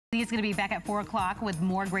Lee's going to be back at 4 o'clock with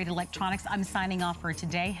more great electronics. I'm signing off for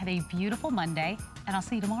today. Have a beautiful Monday, and I'll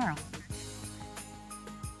see you tomorrow.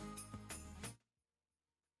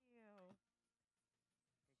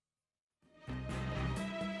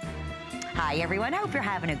 Hi, everyone. I hope you're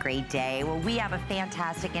having a great day. Well, we have a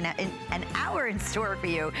fantastic an hour in store for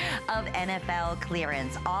you of NFL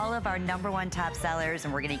clearance. All of our #1 top sellers,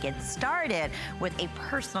 and we're going to get started with a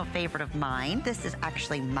personal favorite of mine. This is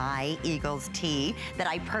actually my Eagles tee that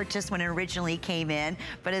I purchased when it originally came in.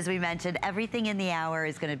 But as we mentioned, everything in the hour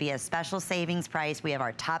is going to be a special savings price. We have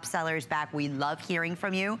our top sellers back. We love hearing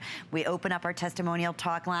from you. We open up our testimonial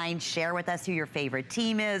talk line. Share with us who your favorite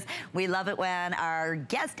team is. We love it when our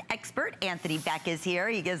guest expert, Anthony Beck, is here.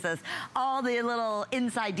 He gives us all the little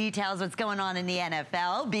inside details what's going on in the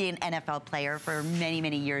NFL, being an NFL player for many,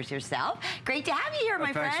 many years yourself. Great to have you here,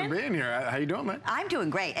 my friend. Thanks for being here. How you doing, man? I'm doing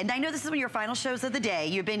great. And I know this is one of your final shows of the day.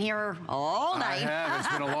 You've been here all night. I have.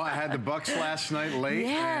 It's been a long. I had the Bucks last night late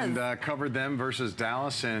and covered them versus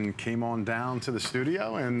Dallas and came on down to the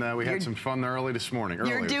studio and we had some fun early this morning.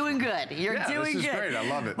 You're doing good. You're doing this good. is great. I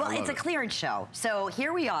love it. Well, it's a clearance show. So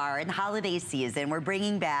here we are in holiday season. We're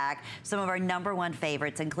bringing back some of our #1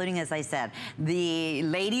 favorites, including, as I said, the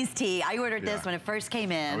ladies' tee. I ordered this when it first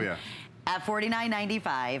came in. Oh, yeah. At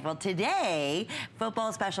 $49.95. Well, today,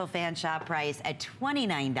 football special fan shop price at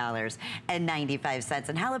 $29.95.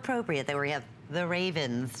 And how appropriate that we have the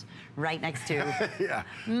Ravens right next to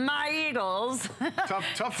my Eagles.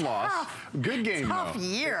 Tough loss. Good game, tough though.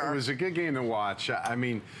 Year. It was a good game to watch. I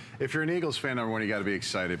mean, if you're an Eagles fan, #1, you got to be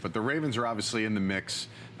excited. But the Ravens are obviously in the mix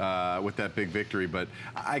with that big victory. But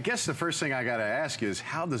I guess the first thing I got to ask is,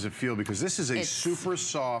 how does it feel? Because this is a super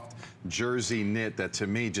soft jersey knit that, to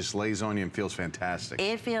me, just lays on you and feels fantastic.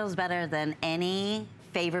 It feels better than any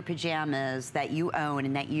favorite pajamas that you own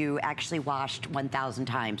and that you actually washed 1,000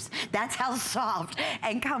 times. That's how soft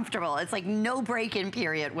and comfortable. It's like no break-in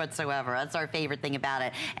period whatsoever. That's our favorite thing about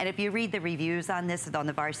it. And if you read the reviews on this, on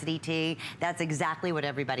the varsity tee, that's exactly what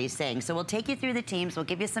everybody's saying. So we'll take you through the teams. We'll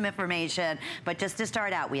give you some information. But just to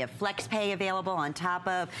start out, we have flex pay available on top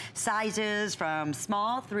of sizes from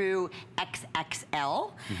small through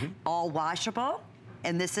XXL, all washable.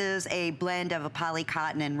 And this is a blend of a poly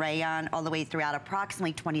cotton and rayon all the way throughout,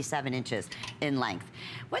 approximately 27 inches in length.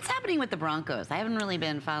 What's happening with the Broncos? I haven't really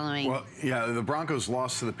been following. Well, yeah, the Broncos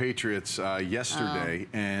lost to the Patriots yesterday,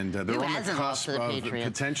 and they're on the cusp of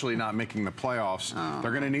potentially not making the playoffs. They're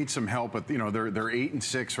going to need some help, but you know they're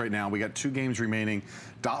 8-6 right now. We got 2 games remaining.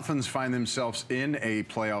 Dolphins find themselves in a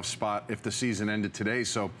playoff spot if the season ended today.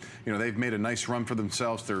 So, you know, they've made a nice run for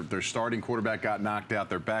themselves. Their starting quarterback got knocked out.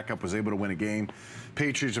 Their backup was able to win a game.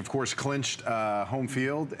 Patriots, of course, clinched home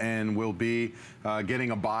field and will be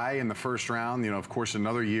getting a bye in the first round. You know, of course,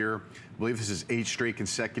 another year. I believe this is 8 straight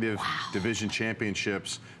consecutive division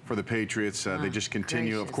championships for the Patriots. They just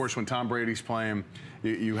continue. Of course, when Tom Brady's playing,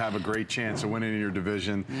 you have a great chance of winning in your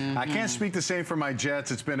division. I can't speak the same for my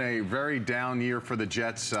Jets. It's been a very down year for the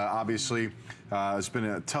Jets, obviously. It's been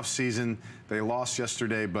a tough season. They lost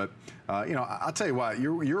yesterday, but you know, I'll tell you what,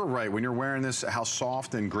 you're right. When you're wearing this, how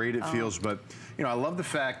soft and great it feels. But you know, I love the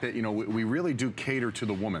fact that, you know, we really do cater to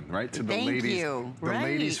the woman, right? To the ladies,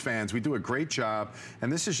 ladies fans. We do a great job,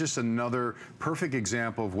 and this is just another perfect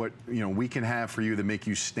example of what, you know, we can have for you to make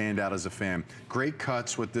you stand out as a fan. Great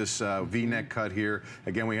cuts with this V-neck cut here.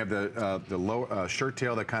 Again, we have the low shirt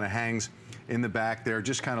tail that kind of hangs in the back there,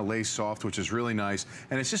 just kind of lace soft, which is really nice.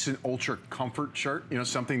 And it's just an ultra comfort shirt, you know,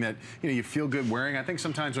 something that, you know, you feel good wearing. I think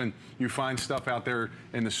sometimes when you find stuff out there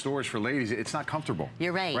in the stores for ladies, it's not comfortable.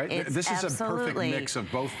 You're right. This is a perfect mix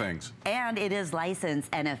of both things. And it is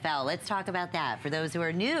licensed NFL. Let's talk about that for those who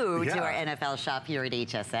are new to our NFL shop here at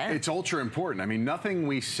HSN. It's ultra important. I mean, nothing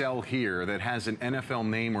we sell here that has an NFL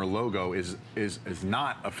name or logo is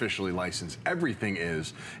not officially licensed. Everything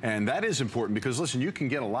is. And that is important because, listen, you can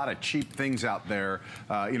get a lot of cheap things out there.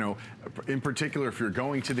 You know, in particular, if you're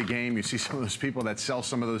going to the game, you see some of those people that sell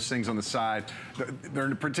some of those things on the side.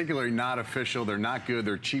 They're particularly not official. They're not good.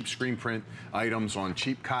 They're cheap screen print items on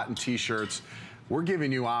cheap cotton T-shirts. We're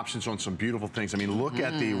giving you options on some beautiful things. I mean, look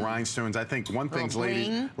at the rhinestones. I think one thing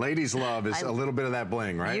ladies love is a little bit of that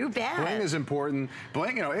bling, right? You bet. Bling is important.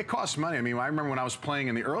 Bling, you know, it costs money. I mean, I remember when I was playing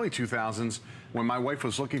in the early 2000s, when my wife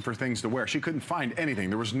was looking for things to wear, she couldn't find anything.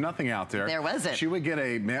 There was nothing out there. There wasn't. She would get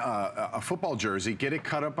a football jersey, get it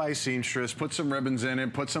cut up by a seamstress, put some ribbons in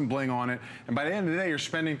it, put some bling on it, and by the end of the day, you're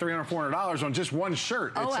spending $300, $400 on just one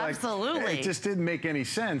shirt. Oh, it's absolutely. Like, it just didn't make any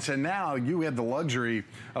sense. And now you have the luxury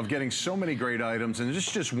of getting so many great items. items, and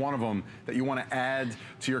it's just one of them that you want to add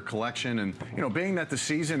to your collection. And, you know, being that the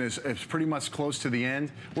season is pretty much close to the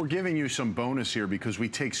end, we're giving you some bonus here because we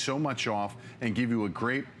take so much off and give you a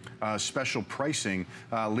great special pricing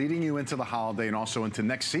leading you into the holiday and also into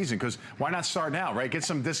next season, because why not start now, right? Get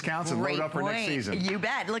some discounts and load up for next season. You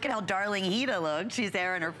bet. Look at how darling Hida looks. She's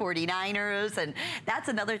there in her 49ers, and that's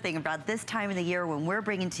another thing about this time of the year when we're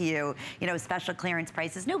bringing to you, you know, special clearance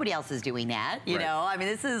prices. Nobody else is doing that, you know? I mean,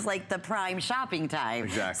 this is like the prime shopping time.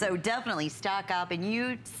 Exactly. So definitely stock up, and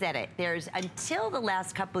you said it. There's, until the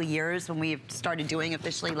last couple of years when we've started doing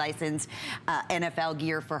officially licensed NFL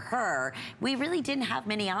gear for her, we really didn't have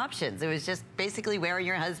many options. It was just basically wearing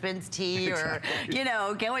your husband's tee or, you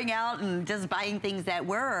know, going out and just buying things that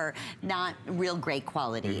were not real great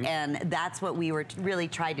quality. And that's what we were really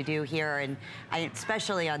trying to do here. And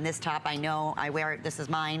especially on this top, I know I wear it. This is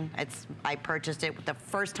mine. I purchased it the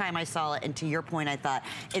first time I saw it. And to your point, I thought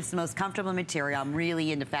it's the most comfortable material. I'm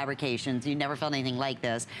really into fabrications. You never felt anything like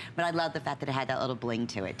this. But I love the fact that it had that little bling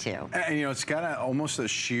to it, too. And, you know, it's got almost a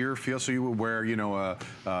sheer feel. So you would wear, you know,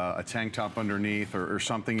 a tank top underneath or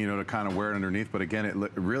something, you know, to kind of wear it underneath. But again, it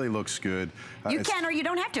really looks good. You can or you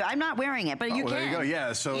don't have to. I'm not wearing it, but you can. There you go.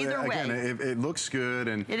 Yeah. So again, it looks good,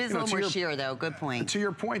 and it is a little more sheer, though. Good point. To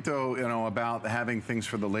your point, though, you know, about having things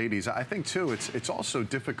for the ladies, I think too, it's also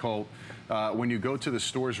difficult when you go to the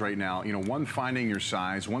stores right now. You know, one, finding your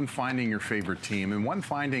size, one, finding your favorite team, and one,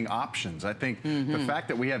 finding options. I think the fact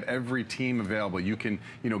that we have every team available, you can,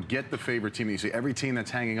 you know, get the favorite team. You see, every team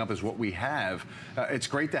that's hanging up is what we have. It's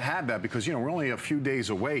great to have that because, you know, we're only a few days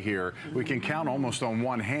away here. We can count almost on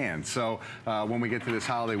one hand. So when we get to this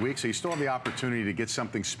holiday week, so you still have the opportunity to get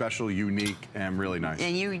something special, unique, and really nice.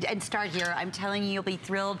 And start here. I'm telling you, you'll be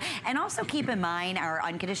thrilled. And also keep in mind our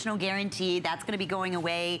unconditional guarantee. That's going to be going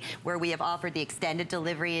away, where we have offered the extended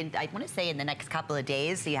delivery, and I want to say in the next couple of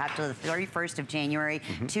days. So you have till the 31st of January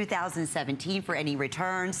 2017 for any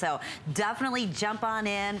return. So definitely jump on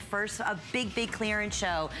in. First, a big clearance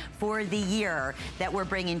show for the year that we're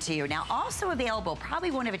bringing to you. Now, also available,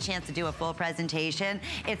 probably won't have a chance to do a full presentation.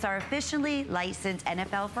 It's our officially licensed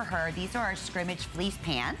NFL for Her. These are our scrimmage fleece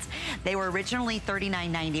pants. They were originally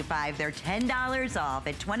 $39.95. They're $10 off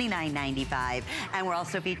at $29.95. And we're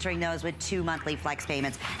also featuring those with 2 monthly flex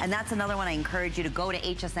payments. And that's another one I encourage you to go to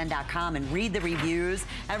hsn.com and read the reviews.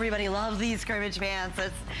 Everybody loves these scrimmage pants.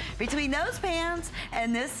 It's between those pants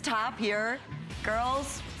and this top here,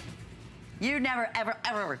 girls, you never,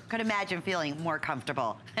 ever could imagine feeling more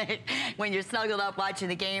comfortable when you're snuggled up watching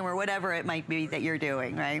the game or whatever it might be that you're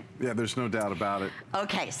doing, right? Yeah, there's no doubt about it.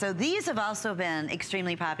 Okay, so these have also been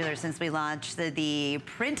extremely popular since we launched the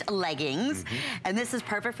print leggings. And this is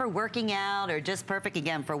perfect for working out or just perfect,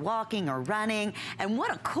 again, for walking or running. And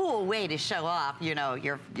what a cool way to show off, you know,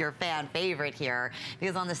 your fan favorite here.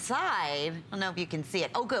 Because on the side, I don't know if you can see it.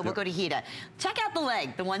 Oh, good, we'll go to Hida. Check out the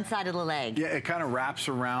leg, the one side of the leg. Yeah, it kind of wraps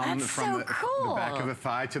around from the back of the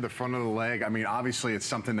thigh to the front of the leg. I mean, obviously, it's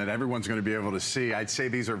something that everyone's going to be able to see. I'd say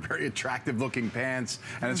these are very attractive looking pants,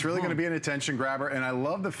 and it's really going to be an attention grabber. And I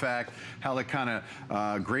love the fact how it kind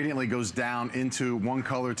of gradiently goes down into one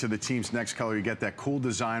color to the team's next color. You get that cool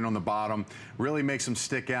design on the bottom, really makes them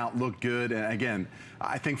stick out, look good. And again,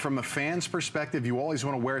 I think from a fan's perspective, you always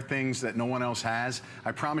want to wear things that no one else has.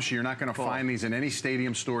 I promise you, you're not going to find these in any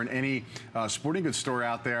stadium store, in any sporting goods store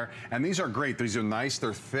out there. And these are great. These are nice.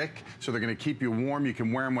 They're thick, so they're going to keep you warm. You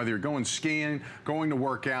can wear them whether you're going skiing, going to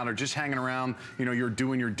work out, or just hanging around. You know, you're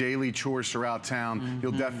doing your daily chores throughout town.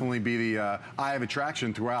 You'll definitely be the eye of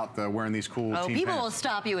attraction throughout wearing these cool team people pants. Will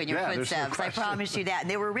stop you in your footsteps. No, I promise you that. And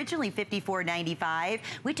they were originally $54.95.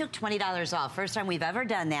 We took $20 off. First time we've ever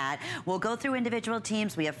done that. We'll go through individual teams.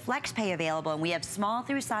 We have flex pay available, and we have small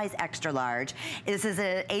through size extra large. This is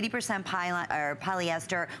a 80%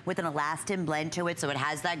 polyester with an elastin blend to it, so it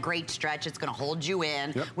has that great stretch. It's going to hold you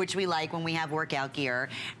in, which we like when we have workout gear.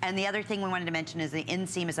 And the other thing we wanted to mention is the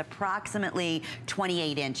inseam is approximately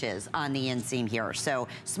 28 inches on the inseam here. So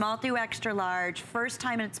small through extra large, first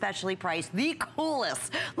time it's specially priced, the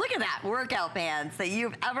coolest. Look at that, workout pants that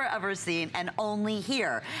you've ever seen, and only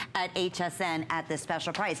here at HSN at this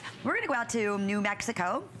special price. We're going to go out to New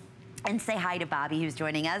Mexico and say hi to Bobby, who's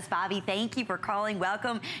joining us. Bobby, thank you for calling.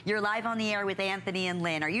 Welcome. You're live on the air with Anthony and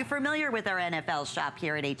Lynn. Are you familiar with our NFL shop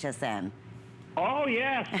here at HSN? Oh,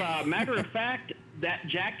 yes. Matter of fact, that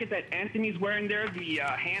jacket that Anthony's wearing there, the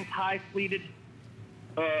hand-high pleated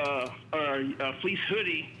fleece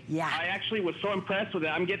hoodie, I actually was so impressed with it.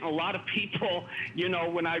 I'm getting a lot of people, you know,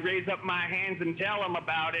 when I raise up my hands and tell them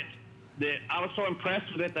about it, that I was so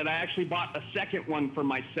impressed with it that I actually bought a second one for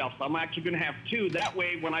myself. So I'm actually going to have two. That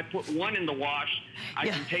way, when I put one in the wash, I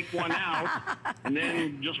can take one out and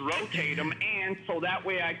then just rotate them. And so that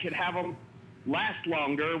way I could have them last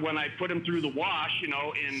longer when I put them through the wash, you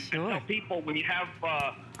know. And I tell people, when you have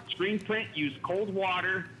screen print, use cold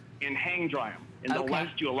water and hang dry them. And they'll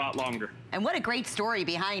last you a lot longer. And what a great story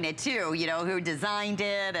behind it, too, you know, who designed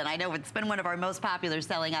it. And I know it's been one of our most popular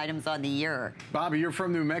selling items on the year. Bobby, you're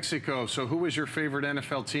from New Mexico, so who was your favorite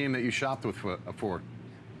NFL team that you shopped with for?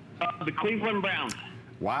 The Cleveland Browns.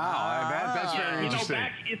 Wow, that's very interesting. You know,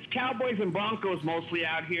 it's Cowboys and Broncos mostly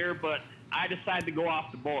out here, but I decided to go off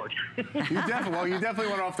the board. You definitely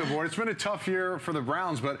went off the board. It's been a tough year for the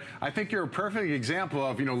Browns, but I think you're a perfect example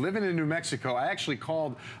of, you know, living in New Mexico. I actually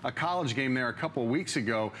called a college game there a couple of weeks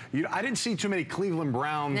ago. I didn't see too many Cleveland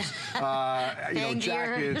Browns,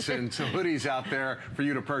 jackets and some hoodies out there for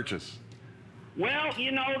you to purchase. Well,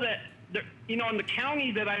 you know that. In the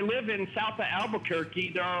county that I live in, south of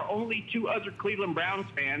Albuquerque, there are only 2 other Cleveland Browns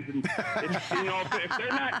fans. And, if they're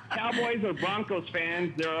not Cowboys or Broncos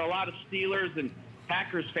fans, there are a lot of Steelers and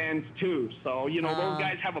Packers fans, too. So, those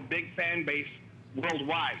guys have a big fan base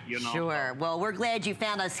worldwide, Sure. Well, we're glad you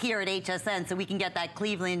found us here at HSN so we can get that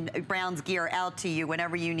Cleveland Browns gear out to you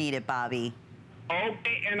whenever you need it, Bobby.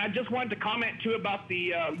 Okay, and I just wanted to comment, too, about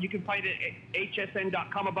the, you can find it at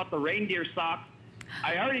hsn.com about the reindeer socks.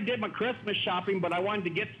 I already did my Christmas shopping, but I wanted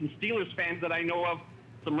to get some Steelers fans that I know of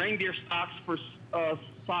some reindeer socks for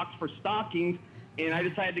stockings, and I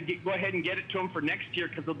decided to go ahead and get it to them for next year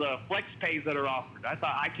because of the flex pays that are offered. I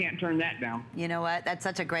thought I can't turn that down. You know what? That's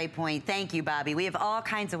such a great point. Thank you, Bobby. We have all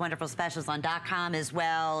kinds of wonderful specials on .com as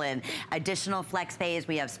well, and additional flex pays.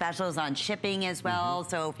 We have specials on shipping as well.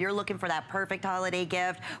 So if you're looking for that perfect holiday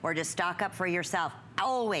gift or just stock up for yourself,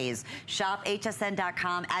 always shop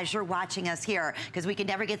hsn.com as you're watching us here, because we can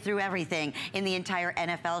never get through everything in the entire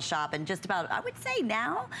NFL shop. And just about, I would say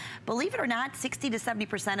now, believe it or not, 60 to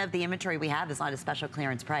 70% of the inventory we have is on a special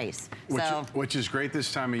clearance price. Which is great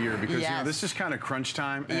this time of year, because this is kind of crunch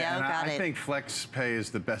time. And I think flex pay is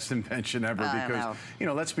the best invention ever, because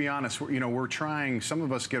let's be honest, we're trying, some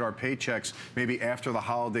of us get our paychecks maybe after the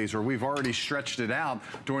holidays, or we've already stretched it out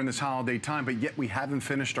during this holiday time, but yet we haven't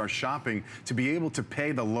finished our shopping. To be able to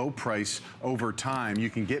pay the low price over time, you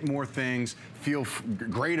can get more things, feel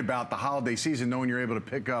great about the holiday season, knowing you're able to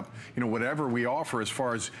pick up, whatever we offer as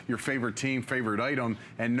far as your favorite team, favorite item,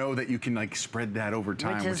 and know that you can spread that over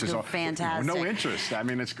time, which is fantastic. No interest. I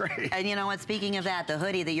mean, it's great. And you know what? Speaking of that, the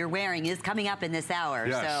hoodie that you're wearing is coming up in this hour.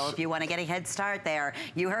 Yes. So if you want to get a head start there,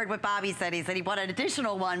 you heard what Bobby said. He said he bought an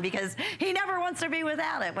additional one because he never wants to be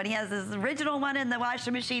without it. When he has his original one in the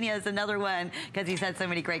washing machine, he has another one because he's had so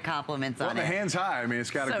many great compliments on it. Well, the hands high. I mean,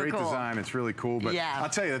 it's got a great design. It's really cool. But I'll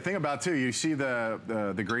tell you, the thing about too, you see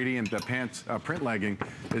the gradient, the pants print legging,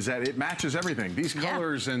 is that it matches everything. These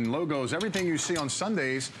colors and logos, everything you see on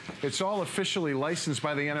Sundays, it's all officially licensed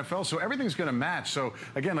by the NFL, so everything's going to match. So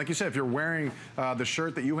again, like you said, if you're wearing the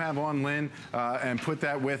shirt that you have on, Lynn, and put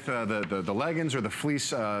that with the leggings or the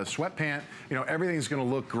fleece sweatpant, everything's going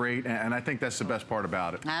to look great, and I think that's the best part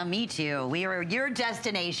about it. Me too. We are your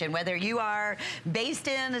destination, whether you are based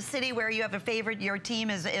in a city where you have a favorite your team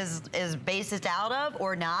is based out of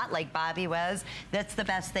or not, like Bobby was. That's the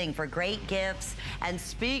best thing for great gifts. And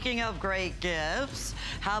speaking of great gifts,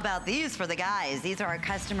 how about these for the guys? These are our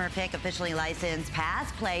customer pick, officially licensed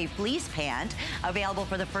pass play fleece pant, available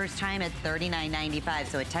for the first time at $39.95,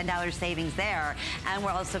 so a $10 savings there. And we're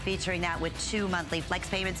also featuring that with 2 monthly flex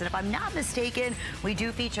payments. And if I'm not mistaken, we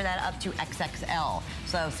do feature that up to XXL.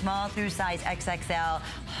 So small through size XXL.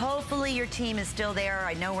 Hopefully your team is still there.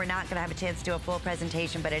 I know we're not going to have a chance to do a full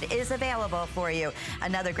presentation, but it is available for you.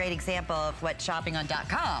 Another great example of what shopping on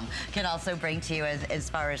 .com can also bring to you as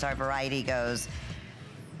far as our variety goes.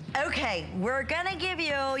 Okay, we're gonna give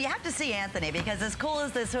you have to see Anthony, because as cool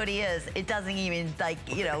as this hoodie is, it doesn't even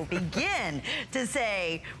begin to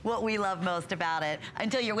say what we love most about it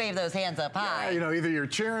until you wave those hands up high. Yeah, either you're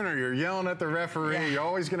cheering or you're yelling at the referee. Yeah. You're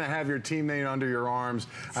always gonna have your team name under your arms.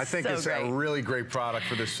 I think it's a really great product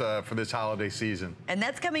for this holiday season. And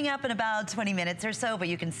that's coming up in about 20 minutes or so, but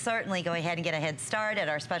you can certainly go ahead and get a head start at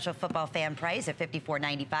our special football fan price at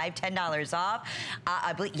 $54.95, $10 off.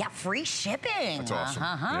 I believe, free shipping. That's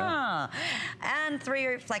awesome. And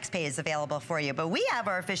 3 flex pay is available for you. But we have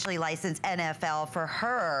our officially licensed NFL for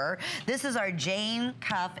her. This is our Jane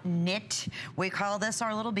Cuff knit. We call this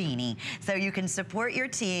our little beanie. So you can support your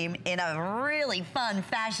team in a really fun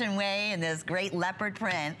fashion way in this great leopard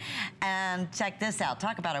print. And check this out.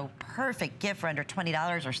 Talk about a perfect gift for under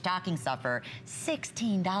 $20 or stocking stuffer,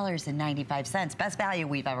 $16.95. Best value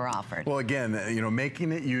we've ever offered. Well, again, you know,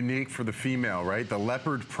 making it unique for the female, right? The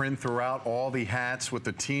leopard print throughout all the hats with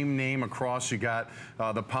the team name across. You got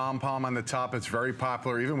the pom-pom on the top. It's very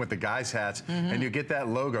popular, even with the guys' hats. And you get that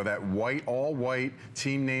logo, that white, all white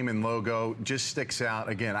team name and logo just sticks out.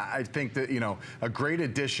 Again, I think that, you know, a great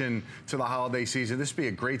addition to the holiday season. This would be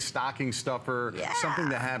a great stocking stuffer, something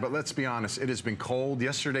to have. But let's be honest, it has been cold.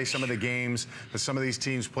 Yesterday, some of the games that some of these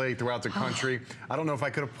teams played throughout the country, I don't know if I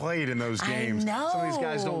could have played in those games. I know. Some of these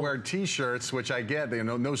guys don't wear T-shirts, which I get. They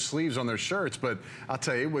know no sleeves on their shirts, but I'll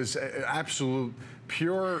tell you, it was absolute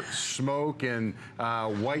pure smoke and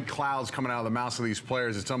white clouds coming out of the mouths of these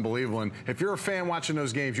players. It's unbelievable. And if you're a fan watching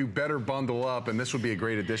those games, you better bundle up, and this would be a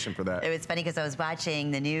great addition for that. It was funny because I was watching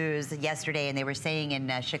the news yesterday, and they were saying in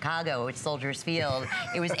Chicago at Soldiers Field,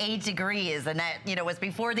 it was 8 degrees, and that, you know, was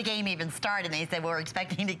before the game even started. And they said, well, we're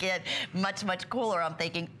expecting to get much, much cooler. I'm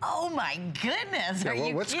thinking, oh my goodness, are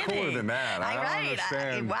you what's kidding? Cooler than that? I don't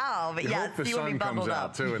understand. Wow, but yes, hope the sun comes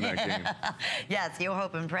out too in that game. Yes, you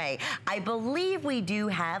hope and pray. I believe we do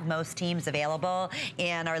have most teams available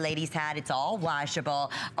in our ladies' hat. It's all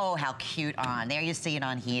washable. Oh, how cute on. There you see it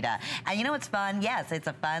on Hita. And you know what's fun? Yes, it's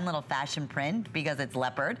a fun little fashion print because it's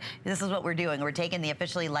leopard. This is what we're doing. We're taking the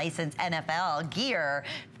officially licensed NFL gear,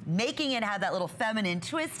 making it have that little feminine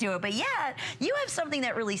twist to it, but yet you have something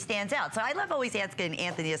that really stands out. So I love always asking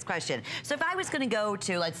Anthony this question. So if I was going to go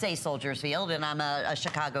to, let's say, Soldiers Field, and I'm a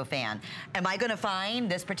Chicago fan, am I going to find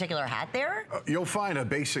this particular hat there? You'll find a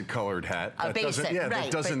basic colored hat. A basic, right. That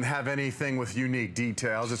doesn't have anything with unique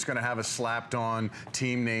details. It's going to have a slapped on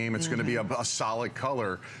team name. It's going to be a solid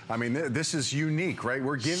color. I mean, this is unique, right?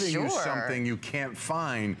 We're giving you something you can't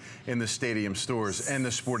find in the stadium stores and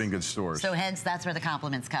the sporting goods stores. So hence, that's where the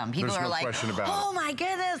compliments come. People There's are no like, question about oh my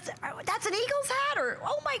goodness, that's an Eagles hat, or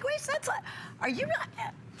oh my goodness,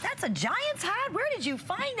 that's a Giants hat? Where did you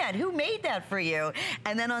find that? Who made that for you?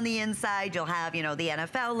 And then on the inside, you'll have, you know, the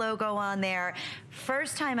NFL logo on there.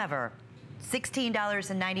 First time ever.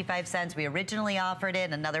 $16.95. We originally offered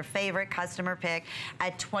it, another favorite customer pick,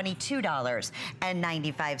 at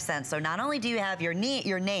 $22.95. So not only do you have your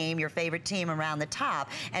name, your favorite team around the top,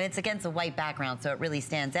 and it's against a white background, so it really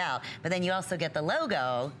stands out, but then you also get the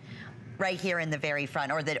logo right here in the very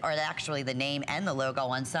front, or actually the name and the logo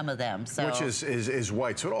on some of them. So which is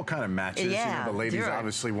white, so it all kind of matches. Yeah, you know, the ladies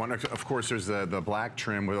obviously want. Of course, there's the black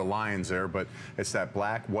trim with the lions there, but it's that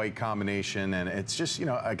black-white combination, and it's just, you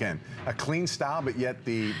know, again, a clean style, but yet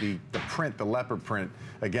the print, the leopard print,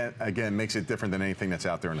 again makes it different than anything that's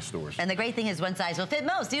out there in the stores. And the great thing is one size will fit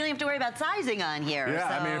most. You don't have to worry about sizing on here. Yeah,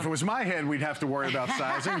 so. I mean, if it was my head, we'd have to worry about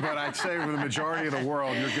sizing, but I'd say for the majority of the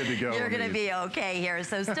world, you're good to go. You're going to be okay here.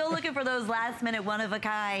 So still looking for those last-minute,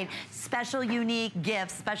 one-of-a-kind, special, unique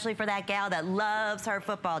gifts, especially for that gal that loves her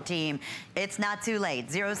football team. It's not too late.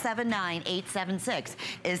 079-876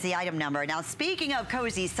 is the item number. Now, speaking of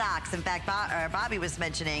cozy socks, in fact, Bobby was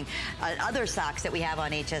mentioning other socks that we have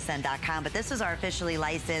on hsn.com, but this is our officially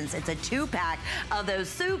licensed. It's a 2-pack of those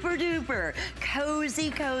super-duper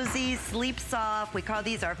cozy, sleep soft. We call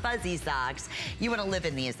these our fuzzy socks. You want to live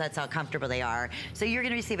in these. That's how comfortable they are. So you're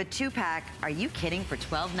going to receive a 2-pack. Are you kidding? For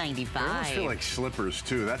 $12.95. They almost feel like slippers,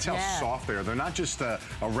 too. That's how soft they are. They're not just a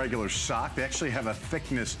regular sock. They actually have a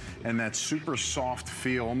thickness and that super soft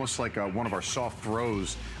feel, almost like one of our soft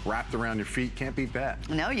throws wrapped around your feet. Can't beat that.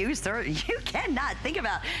 No, you cannot. Think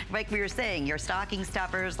about, like we were saying, your stocking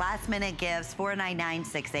stuffers, last-minute gifts,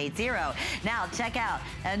 $499-680. Now, check out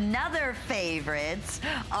another favorites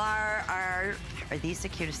are these the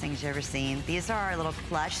cutest things you've ever seen? These are our little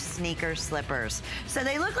plush sneaker slippers. So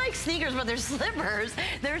they look like sneakers, but they're slippers.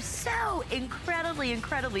 They're so incredibly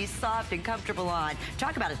soft and comfortable on.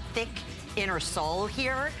 Talk about a thick inner sole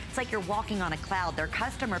here. It's like you're walking on a cloud. Their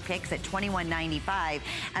customer picks at $21.95,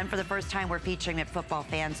 and for the first time we're featuring at Football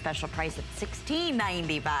Fan special price at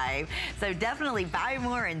 $16.95. So definitely buy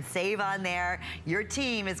more and save on there. Your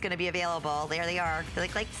team is going to be available. There they are. They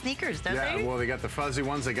look like sneakers, don't they? Yeah, well, they got the fuzzy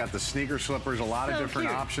ones, they got the sneaker slippers, a lot of different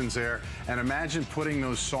options there. And imagine putting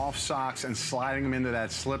those soft socks and sliding them into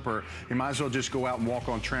that slipper. You might as well just go out and walk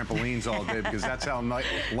on trampolines all day, because that's how light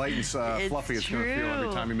and fluffy it's going to feel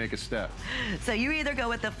every time you make a step. So you either go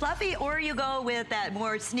with the fluffy or you go with that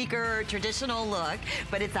more sneaker traditional look,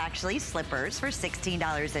 but it's actually slippers for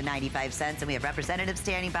 $16.95. And we have representatives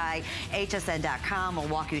standing by. HSN.com will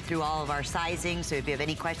walk you through all of our sizing, so if you have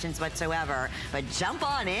any questions whatsoever, but jump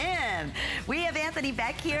on in. We have Anthony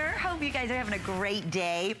Beck here. Hope you guys are having a great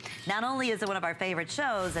day. Not only is it one of our favorite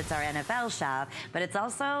shows, it's our NFL shop, but it's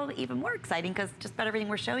also even more exciting because just about everything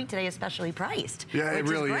we're showing today is specially priced. Yeah, it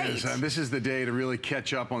really is. This is the day to really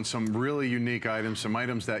catch up on some really unique items, some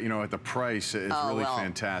items that, you know, at the price is really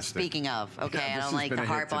fantastic. Speaking of, okay, yeah, I don't like to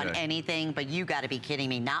harp on anything, but you got to be kidding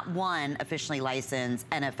me. Not one officially licensed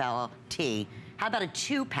NFL tee. How about a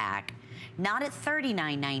 2-pack? Not at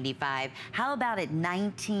 $39.95. How about at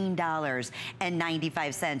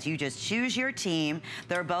 $19.95? You just choose your team.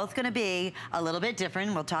 They're both going to be a little bit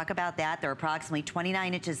different. We'll talk about that. They're approximately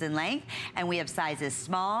 29 inches in length, and we have sizes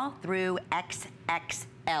small through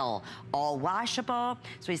XXL. All washable.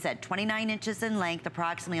 So we said 29 inches in length,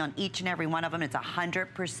 approximately on each and every one of them. It's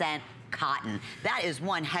 100% cotton. That is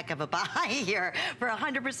one heck of a buy here for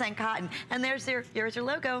 100% cotton. And there's your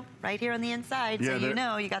logo right here on the inside. Yeah, so you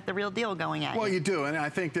know you got the real deal going at you. Well, you do. And I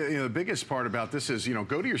think that, you know, the biggest part about this is, you know,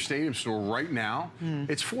 go to your Stadium store right now.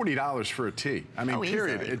 It's $40 for a tee. I mean,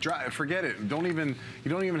 period. Forget it. You don't even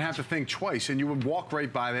have to think twice. And you would walk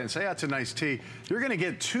right by that and say, that's a nice tee. You're going to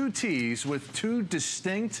get 2 tees with 2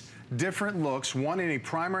 distinct different looks, one in a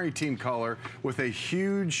primary team color with a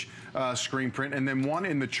huge screen print, and then one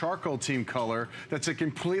in the charcoal team color that's a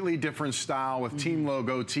completely different style with team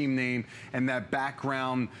logo, team name, and that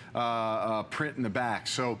background print in the back.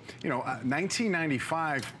 So, you know,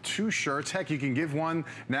 $19.95, 2 shirts. Heck, you can give one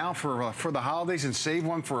now for the holidays and save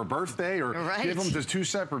one for a birthday, or give them to 2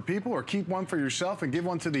 separate people, or keep one for yourself and give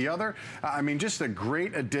one to the other. I mean, just a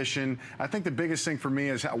great addition. I think the biggest thing for me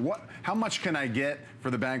is how much can I get for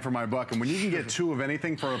the bang for my buck? And when you can get 2 of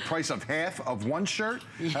anything for a price of half of 1 shirt,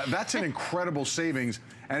 that's an incredible savings.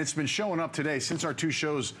 And it's been showing up today since our 2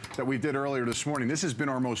 shows that we did earlier this morning. This has been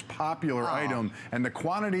our most popular item. And the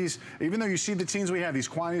quantities, even though you see the teams we have, these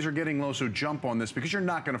quantities are getting low, so jump on this, because you're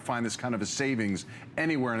not going to find this kind of a savings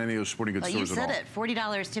anywhere in any of those sporting goods stores at all. You said it,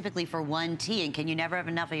 $40 typically for 1 tee, and can you never have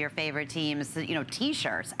enough of your favorite teams, you know,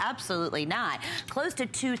 t-shirts? Absolutely not. Close to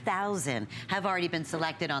 2,000 have already been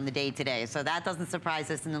selected on the day today, so that doesn't surprise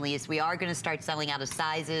us in the least. We are going to start selling out of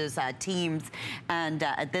sizes, teams, and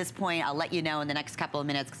at this point, I'll let you know in the next couple of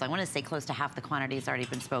minutes, because I want to say close to half the quantity has already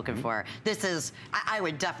been spoken for. This is, I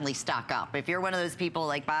would definitely stock up. If you're one of those people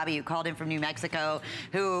like Bobby who called in from New Mexico,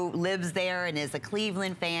 who lives there and is a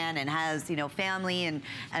Cleveland fan and has, you know, family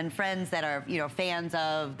and friends that are, you know, fans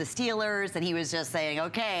of the Steelers, and he was just saying,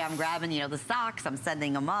 okay, I'm grabbing, you know, the socks, I'm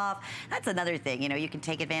sending them off. That's another thing, you know, you can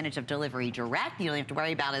take advantage of delivery direct. You don't have to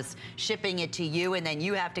worry about us shipping it to you, and then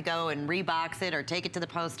you have to go and rebox it or take it to the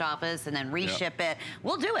post office and then reship it.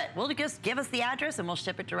 We'll do it. We'll just give us the address and we'll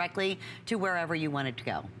ship it directly to wherever you want it to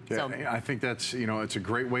go. Yeah, so I think that's, you know, it's a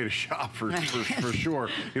great way to shop for sure.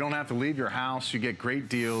 You don't have to leave your house. You get great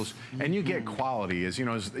deals, and you get quality. As you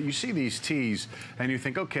know, as you see these tees and you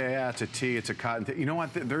think, okay, yeah, it's a tee, it's a cotton tee. You know what?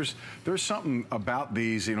 There's something about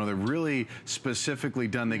these. You know, they're really specifically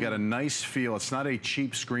done. They got a nice feel. It's not a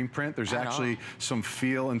cheap screen print. There's actually some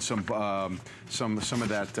feel and some of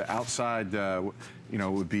that outside. You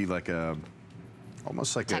know, would be like a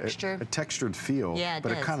almost like a textured feel,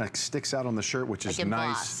 but it kind of sticks out on the shirt, which is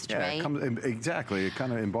nice. Right? Exactly. It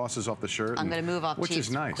kind of embosses off the shirt. I'm going to move off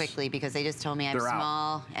cheeks quickly because they just told me I'm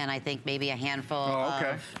small, and I think maybe a handful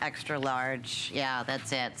of extra large. Yeah,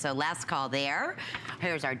 that's it. So last call there.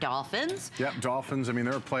 Here's our Dolphins. Yep, Dolphins. I mean,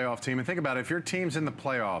 they're a playoff team. And think about it. If your team's in the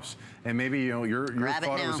playoffs, and maybe, you know, you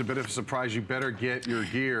thought it was a bit of a surprise, you better get your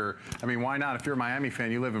gear. I mean, why not? If you're a Miami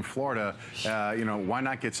fan, you live in Florida, you know, why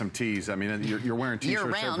not get some tees? I mean, you're wearing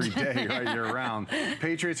t-shirts every day, right, year-round.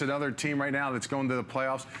 Patriots, another team right now that's going to the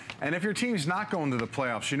playoffs. And if your team's not going to the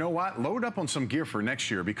playoffs, you know what? Load up on some gear for next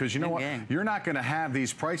year, because you know what? You're not going to have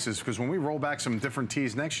these prices, because when we roll back some different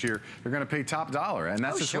tees next year, you're going to pay top dollar, and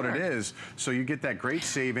that's just what it is. So you get that great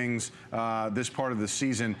savings this part of the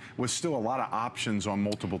season with still a lot of options on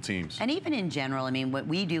multiple teams. And even in general, I mean, what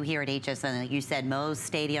we do here at HSN, like you said, most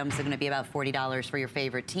stadiums are going to be about $40 for your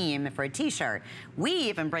favorite team for a t-shirt. We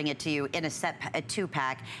even bring it to you in a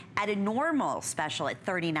 2-pack at a normal special at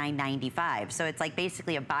 $39.95. So it's like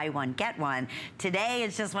basically a buy one, get one. Today,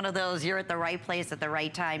 it's just one of those, you're at the right place at the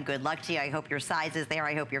right time. Good luck to you. I hope your size is there.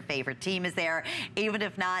 I hope your favorite team is there. Even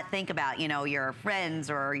if not, think about, you know, your friends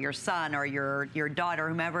or your son or your daughter,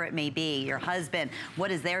 whomever it may be, your husband. What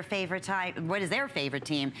is their favorite time? What is their favorite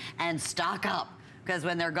team? And stock up. because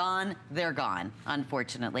when they're gone,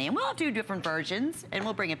 unfortunately. And we'll have 2 different versions, and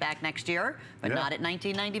we'll bring it back next year, but not at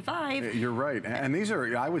 $19.95. You're right. And these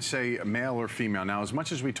are, I would say, male or female. Now, as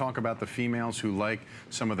much as we talk about the females who like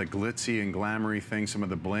some of the glitzy and glamoury things, some of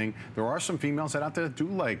the bling, there are some females out there that do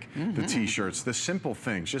like the T-shirts, the simple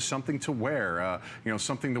things, just something to wear, you know,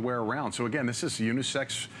 something to wear around. So again, this is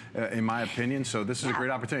unisex, in my opinion. So this is a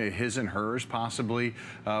great opportunity, his and hers, possibly,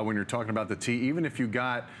 when you're talking about the tee. Even if you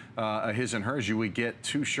got a his and hers, you would get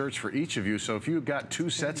 2 shirts for each of you. So if you got 2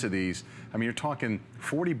 sets of these, I mean, you're talking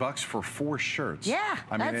 $40 for 4 shirts. Yeah,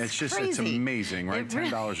 I mean, it's just, it's amazing, right?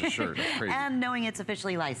 $10 a shirt. That's crazy. And knowing it's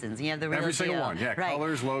officially licensed. You have the real Every single deal. one, yeah. Right.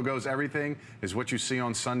 Colors, logos, everything is what you see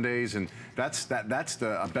on Sundays, and that's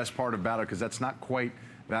the best part about it, because that's not quite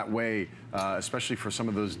that way, especially for some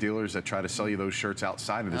of those dealers that try to sell you those shirts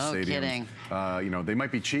outside of the stadium. You know, they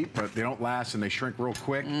might be cheap, but they don't last and they shrink real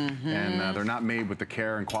quick, and they're not made with the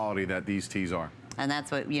care and quality that these tees are. And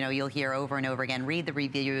that's what, you know, you'll hear over and over again. Read the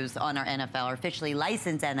reviews on our NFL, our officially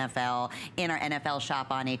licensed NFL, in our NFL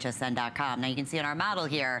shop on hsn.com. Now you can see on our model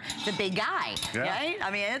here, the big guy, right?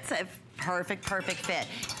 I mean, it's a perfect fit.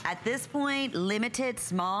 At this point, limited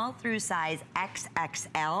small through size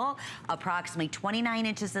XXL, approximately 29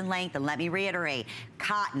 inches in length. And let me reiterate,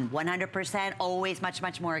 cotton, 100%, always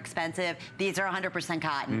much more expensive. These are 100%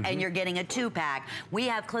 cotton, and you're getting a 2-pack. We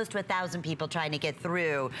have close to 1,000 people trying to get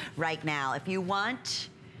through right now. If you want,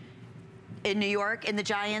 in New York, in the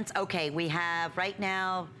Giants, okay, we have right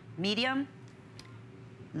now medium,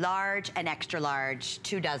 large, and extra large,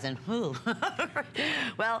 2 dozen.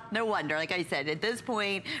 Well, no wonder. Like I said, at this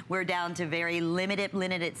point, we're down to very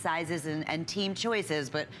limited sizes and team choices,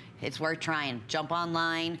 but it's worth trying. Jump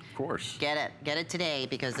online. Of course. Get it today,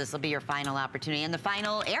 because this will be your final opportunity and the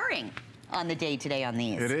final airing on the day today on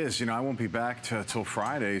these. It is. You know, I won't be back till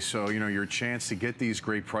Friday, so, you know, your chance to get these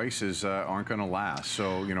great prices aren't going to last.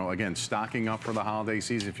 So, you know, again, stocking up for the holiday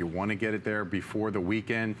season, if you want to get it there before the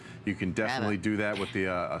weekend, you can definitely do that with the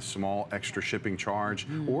a small extra shipping charge,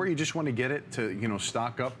 or you just want to get it to, you know,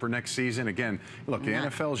 stock up for next season. Again, look, the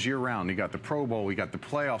NFL's year-round. You got the Pro Bowl, you got the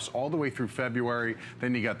playoffs all the way through February,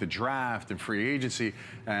 then you got the draft and free agency,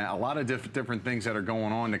 a lot of different things that are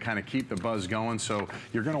going on to kind of keep the buzz going. So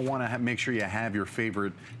you're going to want to make sure you have your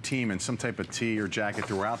favorite team in some type of tee or jacket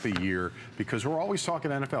throughout the year, because we're always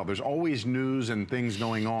talking NFL. There's always news and things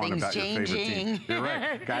going on about your favorite team. You're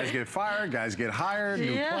right. Guys get fired, guys get hired,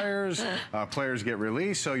 new players, players get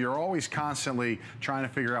released. So you're always constantly trying to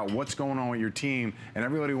figure out what's going on with your team, and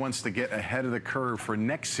everybody wants to get ahead of the curve for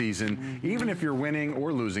next season. Even if you're winning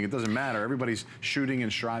or losing, it doesn't matter. Everybody's shooting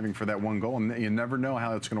and striving for that one goal, and you never know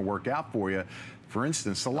how it's going to work out for you. For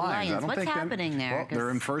instance, the Lions. I don't What's think happening there? Well, they're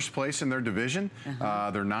in first place in their division. They're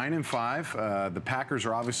 9-5. The Packers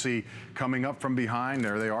are obviously coming up from behind.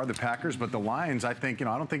 There they are, the Packers. But the Lions, I think, you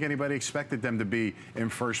know, I don't think anybody expected them to be in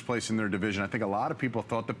first place in their division. I think a lot of people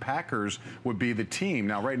thought the Packers would be the team.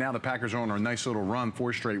 Now, right now, the Packers are on a nice little run,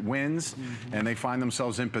 4 straight wins, and they find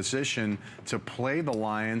themselves in position to play the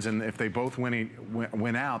Lions. And if they both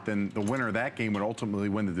win out, then the winner of that game would ultimately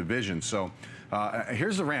win the division. So.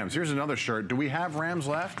 Here's the Rams. Here's another shirt. Do we have Rams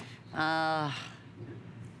left?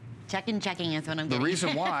 Checking is what I'm getting. The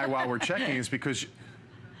reason why, while we're checking, is because...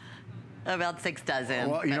 About 6 dozen.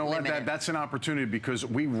 Well, you know what? That's an opportunity, because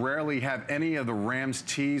we rarely have any of the Rams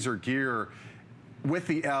tees or gear with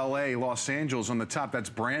the Los Angeles on the top. That's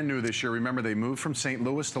brand new this year. Remember, they moved from St.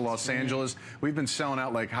 Louis to Los Angeles. We've been selling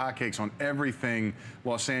out like hotcakes on everything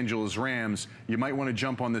Los Angeles Rams. You might want to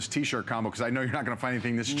jump on this T-shirt combo, because I know you're not going to find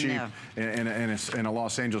anything this cheap in a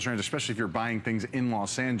Los Angeles Rams, especially if you're buying things in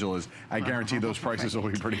Los Angeles. I guarantee those prices will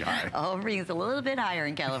be pretty high. Everything's a little bit higher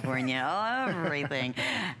in California. Everything.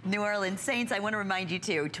 New Orleans Saints, I want to remind you,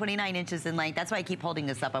 too, 29 inches in length. That's why I keep holding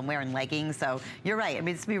this up. I'm wearing leggings, so you're right. I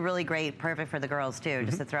mean, it's going to be really great, perfect for the girls, too,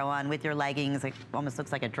 just to throw on with your leggings. It almost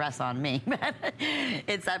looks like a dress on me.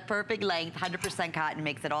 It's that perfect length, 100% cotton,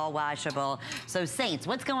 makes it all washable. So Saints,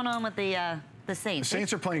 what's going on with the Saints? The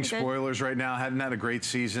Saints are playing spoilers right now. Hadn't had a great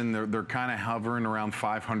season. They're kind of hovering around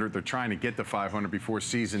 500. They're trying to get to 500 before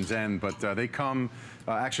season's end, but they come.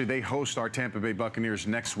 Actually, they host our Tampa Bay Buccaneers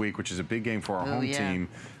next week, which is a big game for our home team.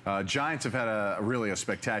 Giants have had really a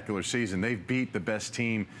spectacular season. They've beat the best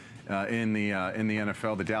team in the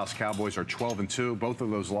NFL. The Dallas Cowboys are 12-2. Both of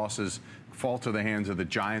those losses fall to the hands of the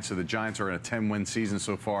Giants. So the Giants are in a 10-win season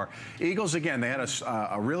so far. Eagles, again, they had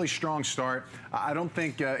a really strong start. I don't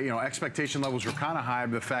think, you know, expectation levels were kind of high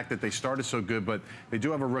with the fact that they started so good, but they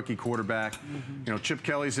do have a rookie quarterback. You know, Chip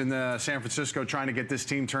Kelly's in San Francisco trying to get this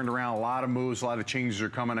team turned around. A lot of moves, a lot of changes are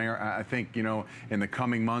coming. I think, you know, in the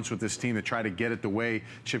coming months with this team to try to get it the way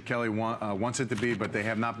Chip Kelly wants it to be, but they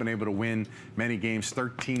have not been able to win many games.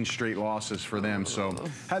 13 straight losses for them. So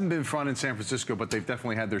hadn't been fun in San Francisco, but they've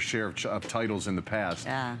definitely had their share of titles in the past.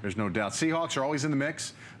 Yeah. There's no doubt. Seahawks are always in the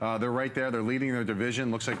mix. They're right there. They're leading their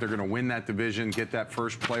division. Looks like they're going to win that division, get that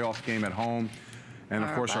first playoff game at home. And,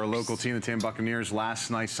 of course, our local team, the Tampa Buccaneers,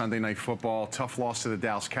 last night, Sunday Night Football. Tough loss to the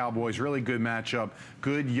Dallas Cowboys. Really good matchup.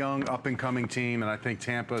 Good, young, up-and-coming team. And I think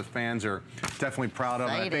Tampa fans are definitely proud of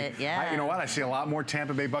it. I think, you know what? I see a lot more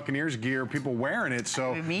Tampa Bay Buccaneers gear, people wearing it.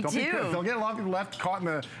 So me too. They'll get a lot of people left caught in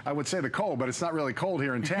the, I would say, the cold, but it's not really cold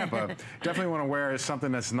here in Tampa. Definitely want to wear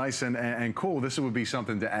something that's nice and cool. This would be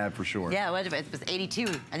something to add for sure. Yeah, it was 82. I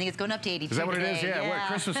think it's going up to 82 Is that what today. it is? Yeah. Well,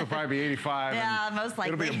 Christmas will probably be 85. Yeah, most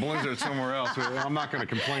likely. It'll be a blizzard somewhere else. I'm not going to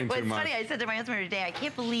complain too much. It's funny, I said to my husband today, I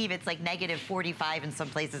can't believe it's like negative 45 in some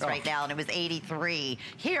places right now, and it was 83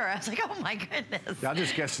 here. I was like, oh my goodness. Yeah, I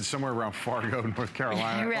just guessed it's somewhere around Fargo, North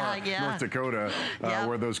Carolina, or North Dakota,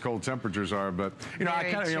 where those cold temperatures are. But, you know, I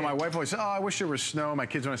kind of, you know, my wife always said, oh, I wish there was snow. My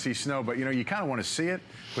kids want to see snow. But, you know, you kind of want to see it,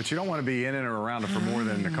 but you don't want to be in it or around it for more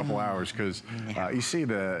than a couple hours because you see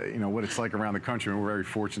the, you know, what it's like around the country. And we're very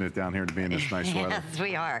fortunate down here to be in this nice weather. Yes,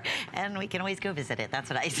 we are. And we can always go visit it.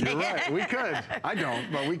 That's what I say. You're right. We could. I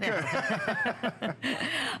don't, but we could.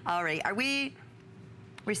 All right.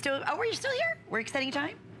 We're still here? We're extending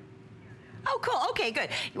time? Oh, cool. Okay, good.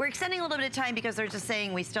 We're extending a little bit of time because they're just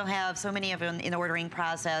saying we still have so many of them in the ordering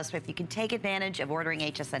process. If you can take advantage of ordering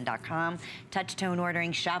hsn.com, touch-tone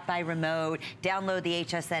ordering, shop by remote, download the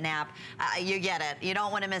HSN app, you get it. You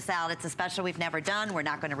don't want to miss out. It's a special we've never done. We're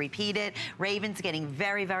not going to repeat it. Raven's getting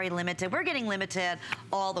very, very limited. We're getting limited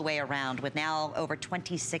all the way around with now over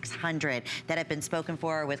 2,600 that have been spoken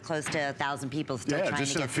for with close to 1,000 people still trying to get through. Yeah,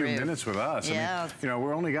 just in a few minutes with us. Yeah. I mean, you know,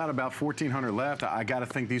 we're only got about 1,400 left. I got to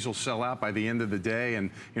think these will sell out by the end of the day, and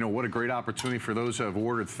you know what a great opportunity for those who have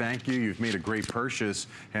ordered. Thank you. You've made a great purchase,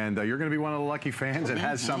 and you're going to be one of the lucky fans that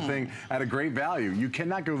has something at a great value. You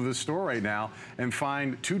cannot go to the store right now and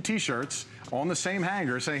find 2 T-shirts on the same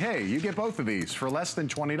hanger saying, hey, you get both of these for less than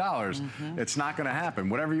 $20. It's not going to happen.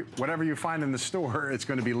 Whatever you find in the store, it's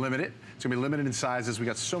going to be limited. It's going to be limited in sizes. We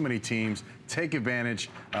got so many teams. Take advantage.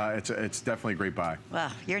 It's definitely a great buy. Well,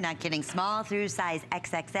 you're not kidding. Small through size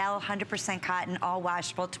XXL, 100% cotton, all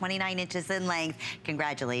washable, 29 inches in length.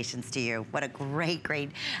 Congratulations to you. What a great,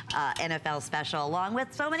 great NFL special, along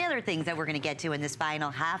with so many other things that we're going to get to in this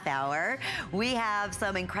final half hour. We have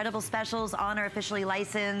some incredible specials on our officially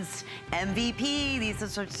licensed MVP.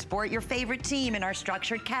 These are support your favorite team in our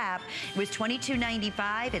structured cap. It was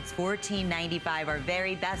 $22.95. It's $14.95. Our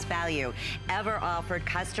very best value ever offered.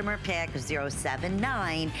 Customer pick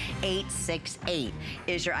 079868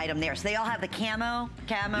 is your item there. So they all have the camo.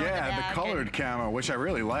 Yeah, the colored camo, which I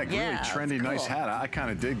really like. Really trendy, cool. Nice hat. I kind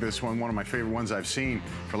of dig this one. One of my favorite ones I've seen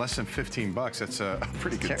for less than 15 bucks. That's a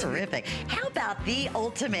pretty good. Terrific. How about the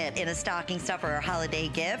ultimate in a stocking stuffer or holiday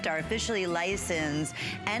gift? Our officially licensed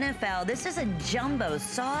NFL. This is a jumbo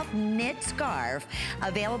soft knit scarf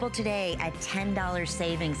available today at $10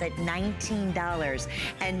 savings at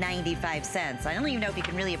 $19.95. I don't even know if you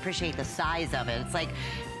can really appreciate the size of it. It's like,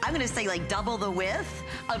 I'm going to say like double the width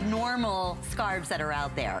of normal scarves that are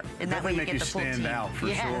out there. And that way you get the full team. Stand out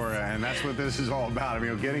for sure, and that's what this is all about. I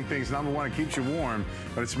mean, getting things, number one, it keeps you warm,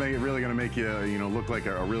 but it's really going to make you, you know, look like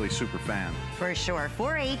a really super fan. For sure.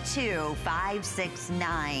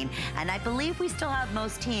 482-569, and I believe we still have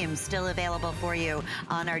most teams still available for you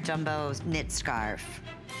on our jumbo knit scarf.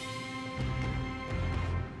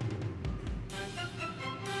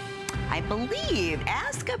 I believe,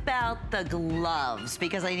 ask about the gloves,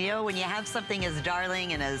 because I know when you have something as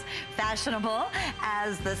darling and as fashionable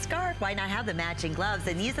as the scarf, why not have the matching gloves?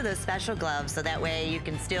 And these are those special gloves, so that way you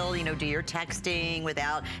can still, you know, do your texting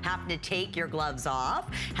without having to take your gloves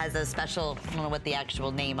off. Has a special, I don't know what the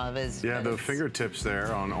actual name of is. Yeah, the fingertips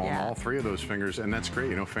there on all 3 of those fingers, and that's great.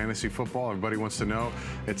 You know, fantasy football, everybody wants to know.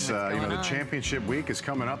 It's, you know, the championship week is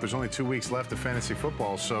coming up. There's only 2 weeks left of fantasy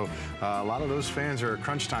football, so a lot of those fans are at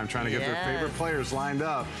crunch time trying to get their favorite players lined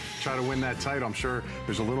up, try to win that title. I'm sure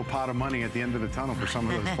there's a little pot of money at the end of the tunnel for some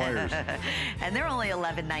of those players. And they're only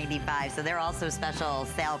 $11.95, so they're also special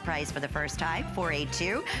sale price for the first time,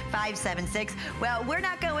 482-576. Well, we're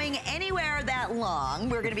not going anywhere that long.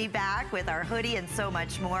 We're going to be back with our hoodie and so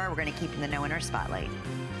much more. We're going to keep in the know in our spotlight.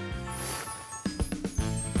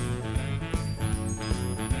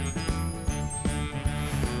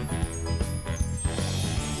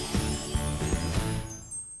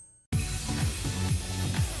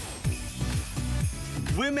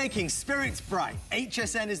 we're making spirits bright.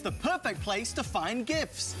 HSN is the perfect place to find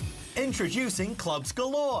gifts. Introducing Clubs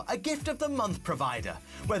Galore, a gift of the month provider.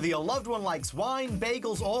 Whether your loved one likes wine,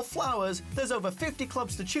 bagels, or flowers, there's over 50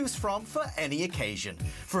 clubs to choose from for any occasion.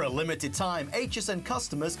 For a limited time, HSN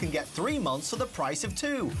customers can get 3 months for the price of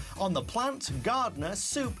 2 on the plant, gardener,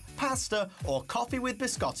 soup, pasta, or coffee with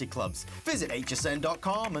biscotti clubs. Visit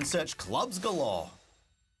hsn.com and search Clubs Galore.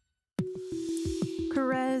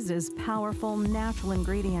 Carrez is powerful, natural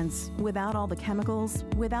ingredients without all the chemicals,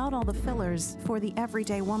 without all the fillers for the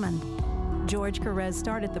everyday woman. George Carrez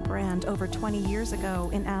started the brand over 20 years ago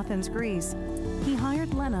in Athens, Greece. He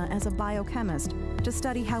hired Lena as a biochemist to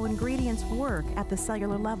study how ingredients work at the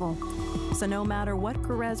cellular level. So no matter what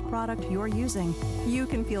Carrez product you're using, you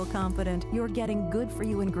can feel confident you're getting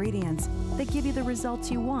good-for-you ingredients that give you the results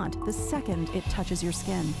you want the second it touches your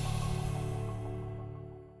skin.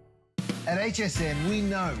 At HSN, we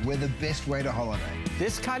know we're the best way to holiday.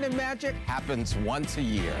 This kind of magic happens once a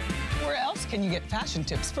year. Where else can you get fashion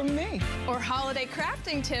tips from me? Or holiday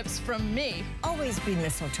crafting tips from me? Always be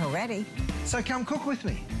mistletoe ready. So come cook with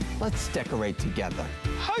me. Let's decorate together.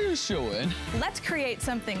 How you showing? Let's create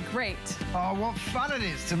something great. Oh, what fun it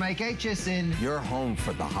is to make HSN your home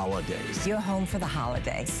for the holidays. Your home for the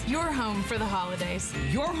holidays. Your home for the holidays.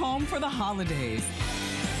 Your home for the holidays.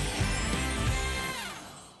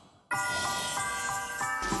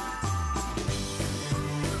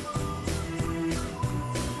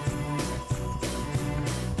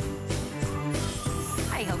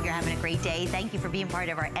 Having a great day. Thank you for being part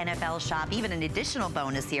of our NFL shop. Even an additional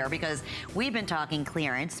bonus here because we've been talking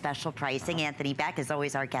clearance, special pricing. Anthony Beck is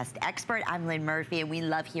always our guest expert. I'm Lynn Murphy, and we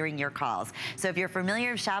love hearing your calls. So if you're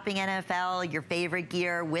familiar with shopping NFL, your favorite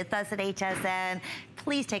gear with us at HSN,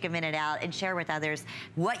 please take a minute out and share with others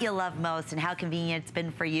what you love most and how convenient it's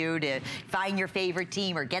been for you to find your favorite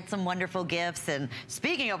team or get some wonderful gifts. And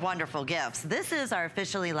speaking of wonderful gifts, this is our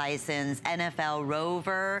officially licensed NFL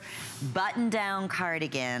Rover button-down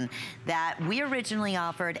cardigan that we originally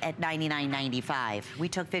offered at $99.95. We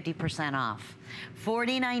took 50% off.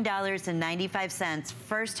 $49.95,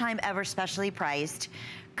 first time ever specially priced.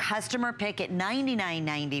 Customer pick at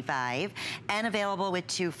 $99.95 and available with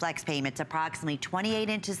 2 flex payments, approximately 28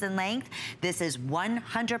 inches in length. This is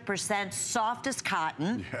 100% softest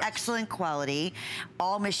cotton, yes. Excellent quality,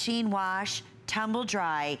 all machine wash, tumble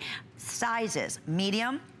dry, sizes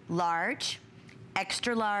medium, large,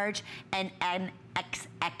 extra large, and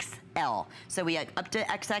XXL. So we have up to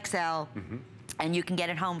XXL. Mm-hmm. And you can get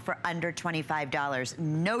it home for under $25.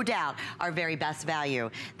 No doubt our very best value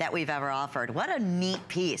that we've ever offered. What a neat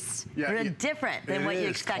piece. Yeah, different than what you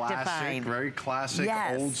expect to find. Very classic,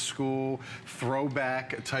 yes. Old school,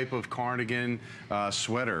 throwback type of cardigan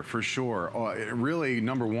sweater for sure. It really,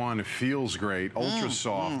 number one, it feels great, ultra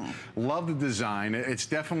soft. Love the design. It's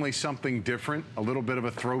definitely something different, a little bit of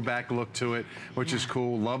a throwback look to it, which is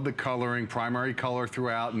cool. Love the coloring, primary color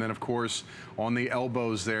throughout, and then of course on the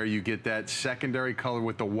elbows there you get that secondary color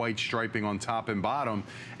with the white striping on top and bottom,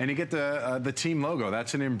 and you get the team logo.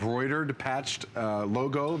 That's an embroidered patched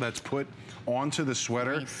logo that's put onto the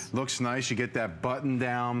sweater. Nice. Looks nice. You get that button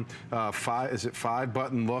down 5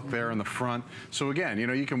 button look there in the front. So again, you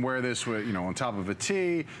know, you can wear this with, you know, on top of a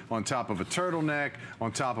tee, on top of a turtleneck,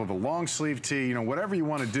 on top of a long sleeve tee, you know, whatever you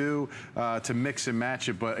want to do to mix and match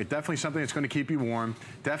it. But it's definitely something that's going to keep you warm.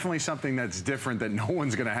 Definitely something that's different that no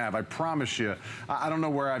one's going to have. I promise you. I don't know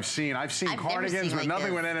where I've seen cardigans, but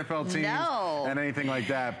nothing with NFL teams and anything like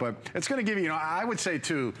that. But it's going to give you, you know, I would say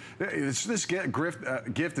too, this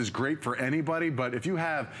gift is great for anybody, but if you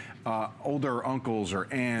have older uncles or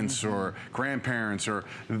aunts or grandparents or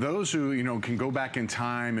those who, you know, can go back in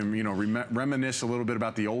time and, you know, reminisce a little bit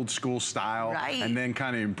about the old school style and then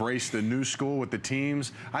kind of embrace the new school with the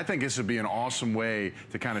teams, I think this would be an awesome way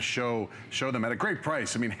to kind of show them at a great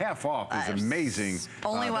price. I mean, half off is amazing.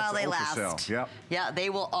 Only while they last. Yep. Yeah, they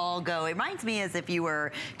will all go. It reminds me as if you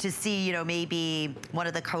were to see, you know, maybe one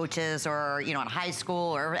of the coaches or, you know, in high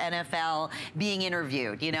school or NFL being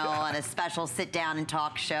interviewed, you know, on a special sit down and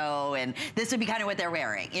talk show, and this would be kind of what they're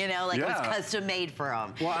wearing, you know, like it was custom made for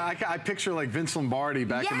them. Well, I picture like Vince Lombardi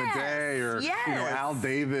back in the day, or you know, Al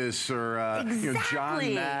Davis, or you know,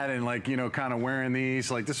 John Madden, like, you know, kind of wearing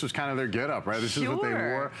these. Like, this was kind of their get up, right? This is what they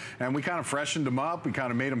wore, and we kind of freshened them up. We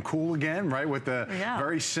kind of made them cool again, right? With the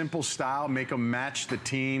very simple style, make them match the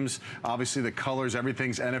teams. Obviously, Obviously, the colors,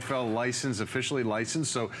 everything's NFL licensed, officially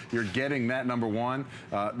licensed, so you're getting that, number one.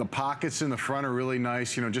 The pockets in the front are really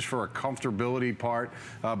nice, you know, just for a comfortability part.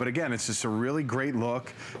 But again, it's just a really great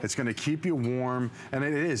look. It's going to keep you warm, and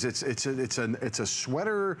it is. It's a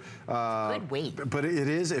sweater. Good weight. But it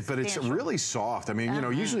is. But it's really soft. I mean, you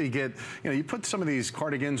know, usually you put some of these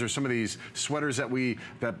cardigans or some of these sweaters that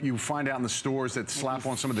you find out in the stores that slap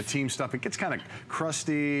on some of the team stuff. It gets kind of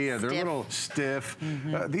crusty. They're a little stiff.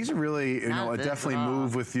 These are really, you know, definitely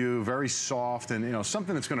move with you. Very soft, and you know,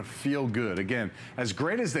 something that's going to feel good. Again, as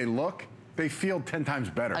great as they look, they feel 10 times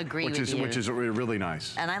better, which is really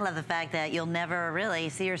nice. And I love the fact that you'll never really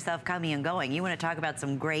see yourself coming and going. You want to talk about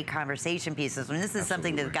some great conversation pieces. I mean, this is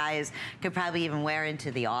something that guys could probably even wear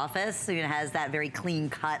into the office. It has that very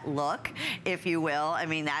clean-cut look, if you will. I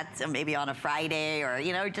mean, that's maybe on a Friday or,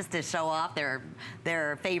 you know, just to show off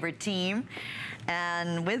their favorite team.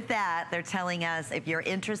 And with that, they're telling us if you're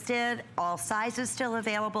interested, all sizes still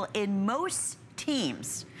available in most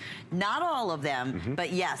teams. Not all of them,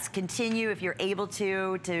 but yes, continue if you're able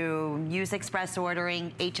to use express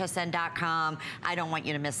ordering, hsn.com. I don't want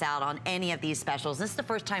you to miss out on any of these specials. This is the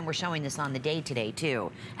first time we're showing this on the day today, too,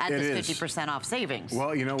 at this 50% off savings.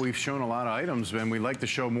 Well, you know, we've shown a lot of items, and we like to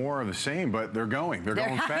show more of the same, but they're going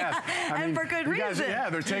fast. I mean, for good reason. Yeah,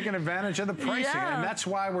 they're taking advantage of the pricing, and that's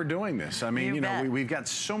why we're doing this. I mean, you know, we've got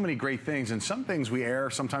so many great things, and some things we air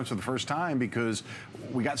sometimes for the first time because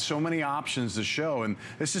we got so many options to show, and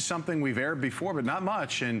this is something we've aired before, but not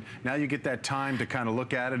much, and now you get that time to kind of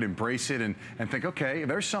look at it, embrace it, and think, okay,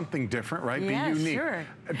 there's something different, right? Yeah, be unique. Sure.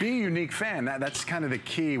 Be a unique fan. That's kind of the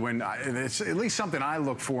key. When it's at least something I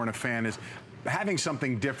look for in a fan is having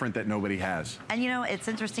something different that nobody has. And you know, it's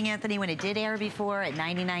interesting, Anthony, when it did air before at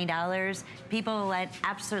 $99, people went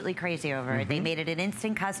absolutely crazy over it. They made it an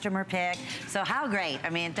instant customer pick. So how great.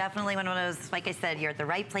 I mean, definitely one of those, like I said, you're at the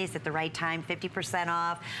right place at the right time, 50%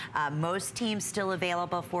 off. Most teams still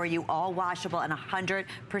available for you, all washable and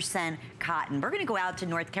 100% cotton. We're going to go out to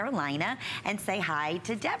North Carolina and say hi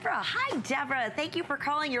to Deborah. Hi, Deborah. Thank you for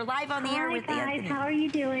calling. You're live on the air with Anthony. Hi, guys. How are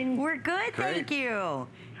you doing? We're good, thank you.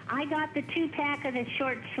 I got the 2-pack of the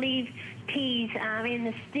short sleeve tees in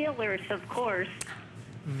the Steelers, of course.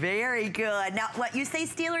 Very good. Now, what you say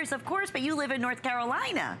Steelers, of course, but you live in North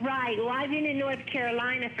Carolina. Right. Well, I've been in North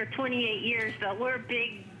Carolina for 28 years, but we're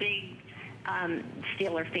big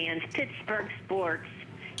Steeler fans. Pittsburgh sports.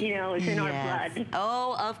 You know, it's in our blood.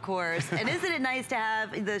 Oh, of course. And isn't it nice to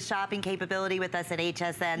have the shopping capability with us at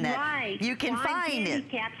HSN that you can find it?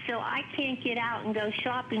 So I can't get out and go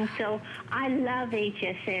shopping, so I love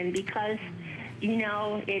HSN because, you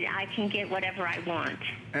know, I can get whatever I want.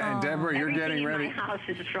 And Deborah, you're getting ready. My house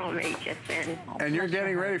is from HSN. And you're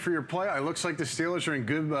getting ready for your playoff. It looks like the Steelers are in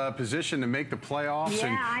good position to make the playoffs,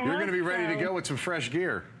 and you're going to be ready to go with some fresh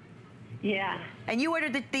gear. Yeah. And you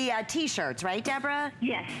ordered the T-shirts, right, Deborah?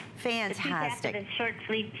 Yes. Fantastic. The short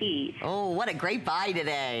sleeve tees. Oh, what a great buy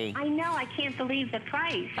today. I know. I can't believe the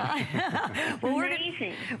price. Well,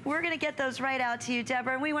 amazing. We're going to get those right out to you,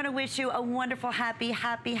 Deborah. And we want to wish you a wonderful, happy,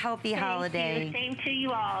 healthy holiday. Thank you. Same to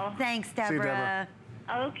you all. Thanks, Deborah. See you, Deborah.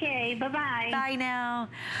 Okay, bye-bye. Bye now.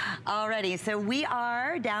 Alrighty, so we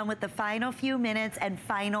are down with the final few minutes and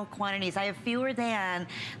final quantities. I have fewer than,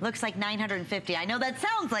 looks like 950. I know that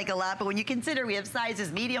sounds like a lot, but when you consider we have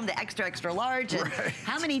sizes medium to extra, extra large, and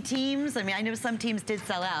how many teams? I mean, I know some teams did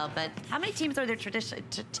sell out, but how many teams are there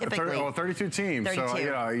typically? 32 teams. 32. So, you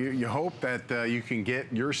know, you hope that you can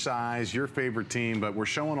get your size, your favorite team, but we're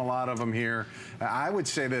showing a lot of them here. I would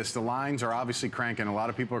say this, the lines are obviously cranking. A lot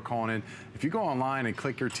of people are calling in. If you go online and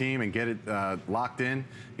click your team and get it locked in,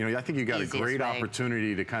 you know, I think you got a great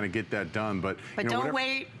opportunity to kind of get that done. But you know, don't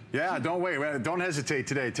wait. Yeah, don't wait. Don't hesitate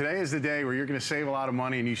today. Today is the day where you're going to save a lot of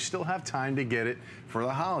money, and you still have time to get it for the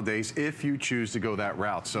holidays if you choose to go that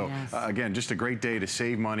route. So, again, just a great day to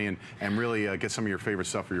save money and really get some of your favorite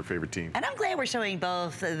stuff for your favorite team. And I'm glad we're showing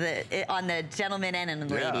both on the gentlemen and on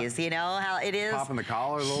the ladies. You know how it is. Popping the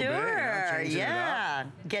collar a little bit. Sure, yeah.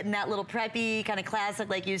 Getting that little preppy, kind of classic,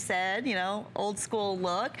 like you said, you know, old school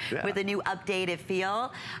look with a new updated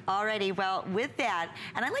feel. Alrighty, well, with that,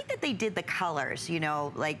 and I like that they did the colors, you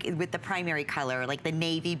know, like with the primary color, like the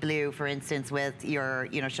navy blue, for instance, with your,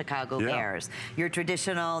 you know, Chicago Bears. Your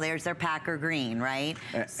traditional, there's their Packer green, right?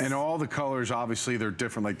 And all the colors, obviously, they're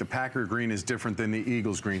different. Like the Packer green is different than the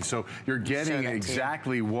Eagles green. So you're getting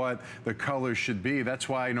exactly what the colors should be. That's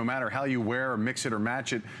why no matter how you wear or mix it or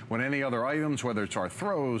match it, when any other items, whether it's our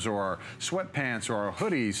throws or our sweatpants or our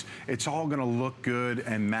hoodies, it's all going to look good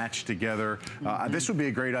and match together. This would be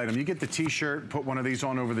a great item. You get the T-shirt, put one of these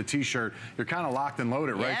on over the T-shirt, you're kind of locked and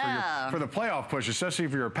loaded, right? right? For the playoff push, especially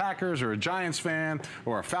if you're a Packers or a Giants fan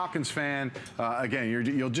or a Falcons fan. Again,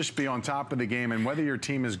 you'll just be on top of the game, and whether your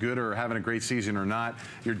team is good or having a great season or not,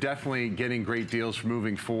 you're definitely getting great deals for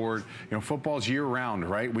moving forward. You know, football's year-round,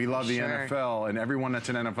 right? We love the NFL, and everyone that's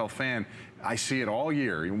an NFL fan, I see it all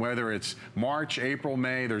year. Whether it's March, April,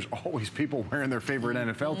 May, there's always people wearing their favorite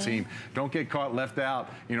NFL team. Don't get caught left out,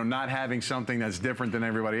 you know, not having something that's different than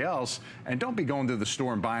everybody else. And don't be going to the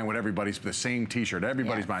store and buying what everybody's, the same T-shirt,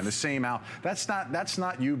 everybody's buying the same out. That's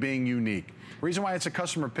not you being unique. The reason why it's a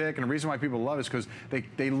customer pick and the reason why people love it is because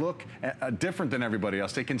they look different than everybody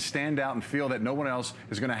else. They can stand out and feel that no one else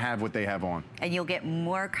is going to have what they have on. And you'll get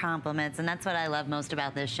more compliments, and that's what I love most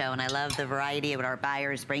about this show, and I love the variety of what our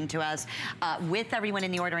buyers bring to us. With everyone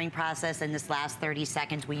in the ordering process in this last 30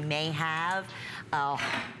 seconds, we may have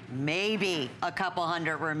maybe a couple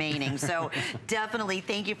hundred remaining. So definitely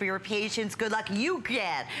thank you for your patience. Good luck. You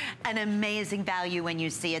get an amazing value when you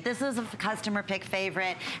see it. This is a customer pick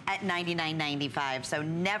favorite at $99.95. So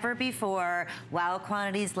never before, while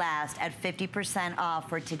quantities last, at 50% off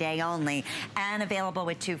for today only, and available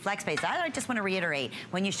with 2 flex pays. I just want to reiterate,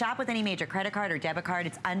 when you shop with any major credit card or debit card,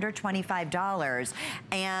 it's under $25.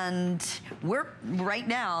 And we're right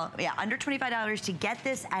now, under $25 to get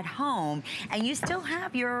this at home, and you still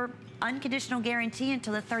have your unconditional guarantee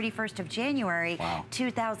until the 31st of January,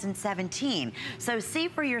 2017. So see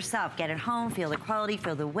for yourself, get it home, feel the quality,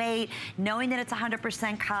 feel the weight, knowing that it's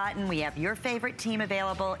 100% cotton. We have your favorite team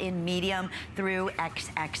available in medium through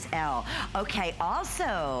XXL. Okay,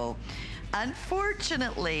 also,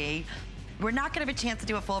 unfortunately, we're not gonna have a chance to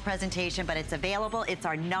do a full presentation, but it's available. It's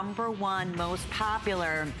our #1 most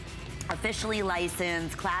popular officially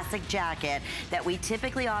licensed classic jacket that we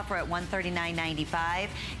typically offer at $139.95.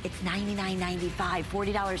 It's $99.95,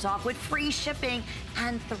 $40 off with free shipping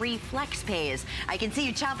and 3 flex pays. I can see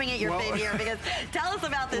you chomping at your bit here because tell us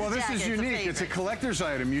about this jacket. Well, this is unique. It's a collector's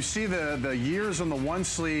item. You see the years on the one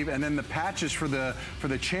sleeve and then the patches for the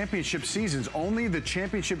championship seasons. Only the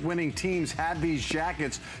championship winning teams have these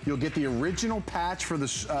jackets. You'll get the original patch for the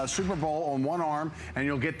Super Bowl on one arm, and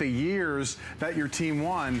you'll get the years that your team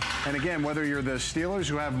won. And again, whether you're the Steelers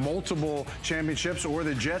who have multiple championships or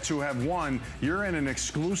the Jets who have one, you're in an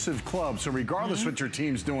exclusive club. So regardless what your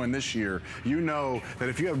team's doing this year, you know that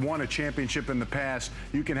if you had won a championship in the past,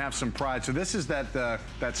 you can have some pride. So this is that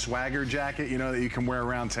swagger jacket, you know, that you can wear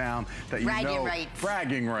around town. That you bragging rights.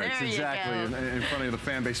 Bragging rights, there exactly, in front of the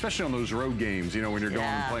fan base, especially on those road games, you know, when you're going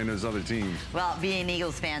and playing those other teams. Well, being an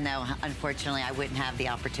Eagles fan, though, unfortunately, I wouldn't have the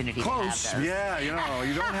opportunity to have those. Yeah, you know,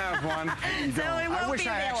 you don't have one. You so don't. it won't I wish be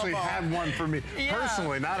I actually had one for me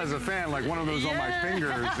personally, not as a fan, like one of those on my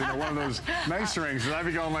fingers, you know, one of those nice rings, and I'd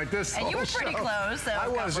be going like this. And you were pretty close. So I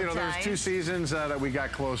was, you know, there was 2 seasons that we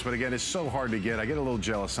got close, but again, it's so hard to get. I get a little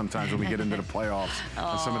jealous sometimes when we get into the playoffs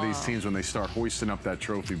and some of these teams when they start hoisting up that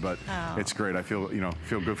trophy, but it's great. I feel, you know,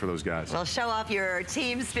 feel good for those guys. Well, show off your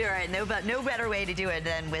team spirit. No better way to do it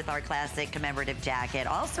than with our classic commemorative jacket.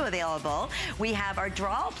 Also available, we have our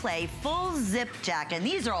draw play full zip jacket. And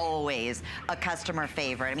these are always a customer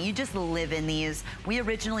favorite. I mean, you just live in these. We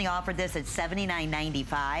originally offered this at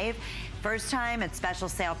 $79.95. First time at special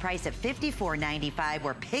sale price at $54.95.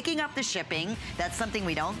 We're picking up the shipping. That's something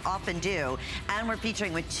we don't often do. And we're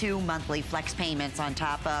featuring with 2 monthly flex payments on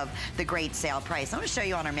top of the great sale price. I'm going to show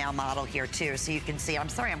you on our male model here too, so you can see. I'm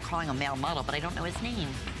sorry I'm calling him male model, but I don't know his name.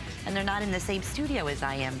 And they're not in the same studio as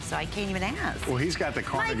I am, so I can't even ask. Well, he's got the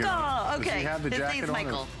cardigan. Michael, okay. Does he have the jacket name's on?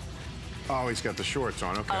 Michael. Oh, he's got the shorts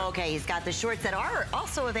on, okay. Okay, he's got the shorts that are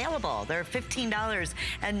also available. They're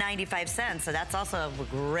 $15.95, so that's also a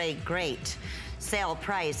great sale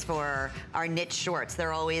price for our knit shorts.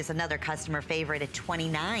 They're always another customer favorite at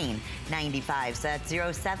 $29.95. So that's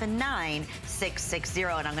 079660.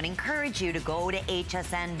 And I'm going to encourage you to go to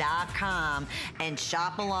hsn.com and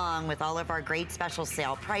shop along with all of our great special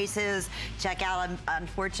sale prices. Check out,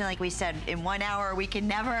 unfortunately, like we said, in 1 hour, we can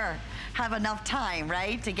never have enough time,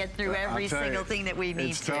 right, to get through every single thing that we need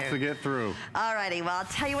It's tough to get through. All righty, well, I'll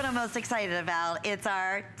tell you what I'm most excited about. It's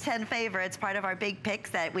our 10 favorites, part of our big picks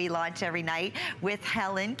that we launch every night with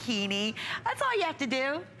Helen Keeney. That's all you have to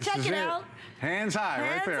do. Check it out. Hands high,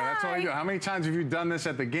 right there. That's all you do. How many times have you done this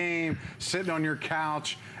at the game, sitting on your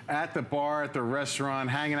couch, at the bar, at the restaurant,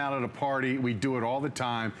 hanging out at a party? We do it all the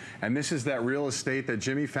time. And this is that real estate that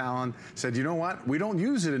Jimmy Fallon said, you know what? We don't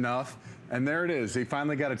use it enough. And there it is. They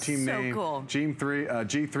finally got a team name. Cool.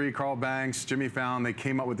 G3, Carl Banks, Jimmy Fallon. They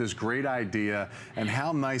came up with this great idea. And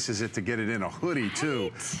how nice is it to get it in a hoodie,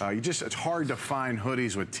 too? It's hard to find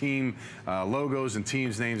hoodies with team logos and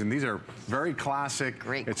teams' names. And these are very classic.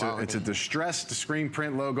 Great quality. It's a distressed screen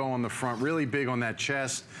print logo on the front, really big on that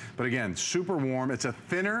chest. But again, super warm. It's a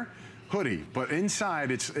thinner hoodie, but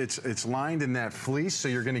inside it's lined in that fleece, so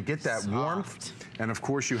you're going to get that warmth. And of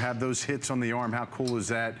course, you have those hits on the arm. How cool is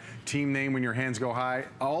that? Team name when your hands go high,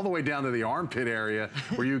 all the way down to the armpit area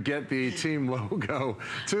where you get the team logo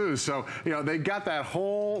too. So, you know, they got that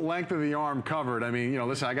whole length of the arm covered. I mean, you know,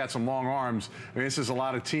 listen, I got some long arms. I mean, this is a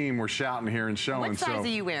lot of team we're shouting here and showing. What size are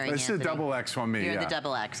you wearing, This is a double X on me. You're the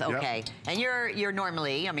double X, okay. Yep. And you're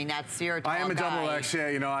normally, I mean, that's your tall I am a double X, yeah.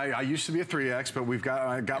 You know, I used to be a 3X, but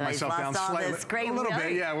I got myself down slightly. A little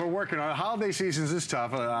bit, yeah. We're working on it. Holiday seasons is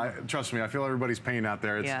tough. Trust me, I feel everybody's pain out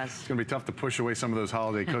there. It's going to be tough to push away some of those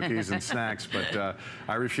holiday cookies and snacks, but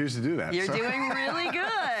I refuse to do that. You're doing really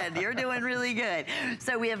good. You're doing really good.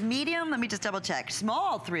 So we have medium, let me just double check,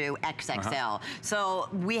 small through XXL. So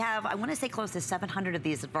we have, I want to say close to 700 of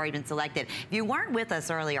these have already been selected. If you weren't with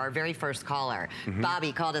us earlier, our very first caller,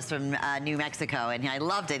 Bobby, called us from New Mexico, and I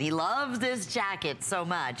loved it. He loves this jacket so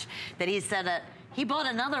much that he said that he bought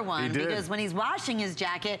another one because when he's washing his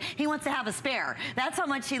jacket, he wants to have a spare. That's how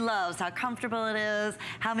much he loves, how comfortable it is,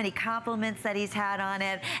 how many compliments that he's had on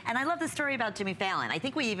it. And I love the story about Jimmy Fallon. I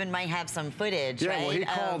think we even might have some footage, right? Yeah, well, he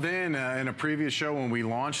called in a previous show when we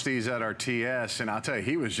launched these at our TS, and I'll tell you,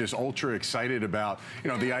 he was just ultra excited about, you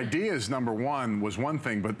know, the ideas, number one, was one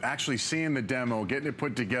thing, but actually seeing the demo, getting it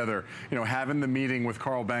put together, you know, having the meeting with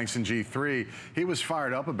Carl Banks and G3, he was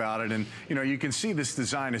fired up about it. And, you know, you can see this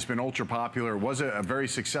design has been ultra popular. It was a very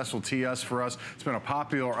successful TS for us. It's been a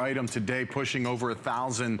popular item today, pushing over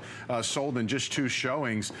 1,000 sold in just 2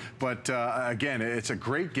 showings. But again, it's a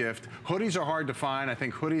great gift. Hoodies are hard to find. I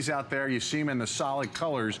think hoodies out there, you see them in the solid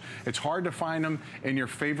colors. It's hard to find them in your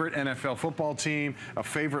favorite NFL football team, a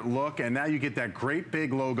favorite look, and now you get that great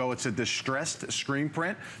big logo. It's a distressed screen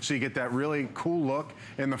print, so you get that really cool look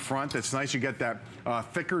in the front. That's nice. You get that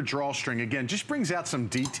thicker drawstring. Again, just brings out some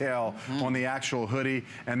detail on the actual hoodie.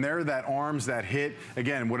 And there are that arms that hit.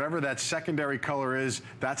 Again, whatever that secondary color is,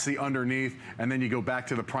 that's the underneath. And then you go back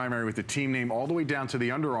to the primary with the team name all the way down to the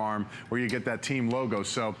underarm where you get that team logo.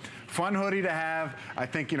 So fun hoodie to have. I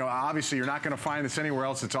think, you know, obviously you're not going to find this anywhere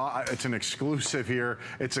else. It's an exclusive here.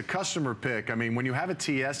 It's a customer pick. I mean, when you have a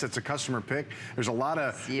TS that's a customer pick, there's a lot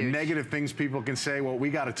of negative things people can say. Well, we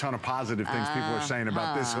got a ton of positive things people are saying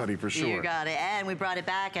about this hoodie for sure. You got it. And we brought it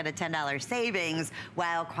back at a $10 savings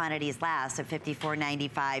while quantities last at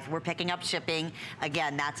 $54.95. We're picking up shipping.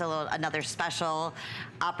 Again, that's another special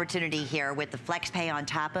opportunity here with the flex pay on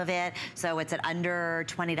top of it. So it's at under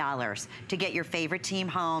 $20 to get your favorite team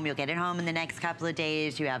home. You'll get it home in the next couple of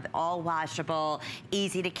days. You have all washable,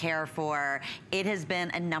 easy to care for. It has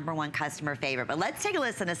been a #1 customer favorite. But let's take a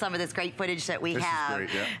listen to some of this great footage that we have. This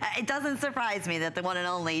is great, yeah. It doesn't surprise me that the one and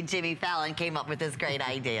only Jimmy Fallon came up with this great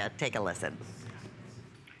idea. Take a listen.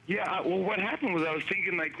 Yeah, well, what happened was I was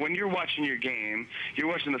thinking, like, when you're watching your game, you're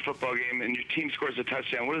watching the football game, and your team scores a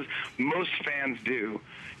touchdown, what does most fans do?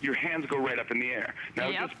 Your hands go right up in the air.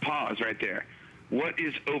 Now, just pause right there. What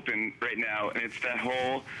is open right now? And it's that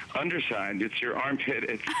whole underside. It's your armpit.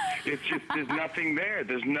 It's just, there's nothing there.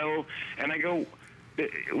 There's no, and I go,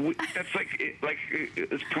 that's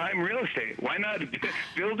it's prime real estate. Why not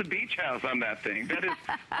build a beach house on that thing? That is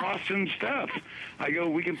awesome stuff. I go,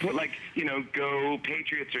 we can put, like, you know, go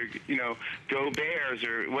Patriots or, you know, go Bears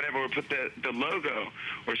or whatever, or put the logo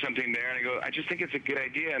or something there. And I go, I just think it's a good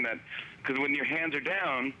idea, and that because when your hands are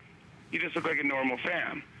down, you just look like a normal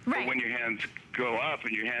fan. Right. But when your hands go up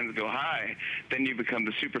and your hands go high, then you become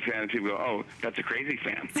the super fan, and people go, oh, that's a crazy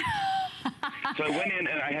fan. So I went in,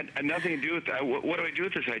 and I had nothing to do with that. What do I do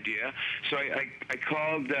with this idea? So I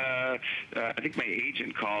called, I think my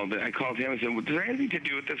agent called. I called him and said, well, is there anything to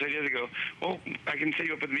do with this idea? They go, well, I can set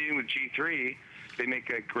you up with a meeting with G3. They make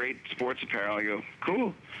a great sports apparel. I go,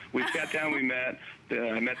 cool. We sat down, we met.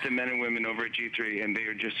 I met the men and women over at G3, and they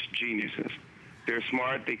are just geniuses. They're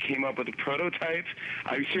smart. They came up with a prototype.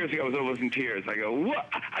 I was almost in tears. I go, what?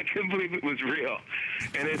 I couldn't believe it was real.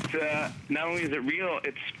 And it's not only is it real,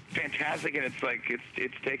 it's fantastic, and it's like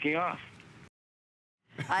it's taking off.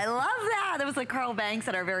 I love that. That was like Carl Banks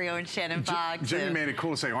and our very own Shannon Fox. Jimmy made it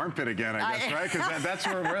cool to say armpit again, I guess, right? Because that's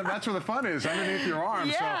where the fun is, underneath your arm.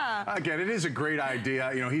 Yeah. So, again, it is a great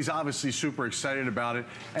idea. You know, he's obviously super excited about it.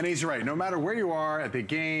 And he's right. No matter where you are, at the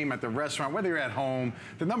game, at the restaurant, whether you're at home,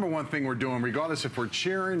 the number one thing we're doing, regardless if we're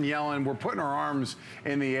cheering, yelling, we're putting our arms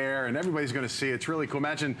in the air, and everybody's going to see it. It's really cool.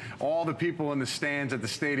 Imagine all the people in the stands at the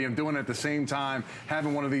stadium doing it at the same time,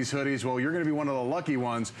 having one of these hoodies. Well, you're going to be one of the lucky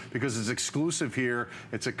ones because it's exclusive here.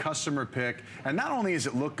 It's a customer pick. And not only does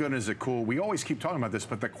it look good and is it cool, we always keep talking about this,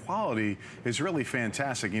 but the quality is really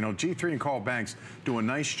fantastic. You know, G3 and Carl Banks do a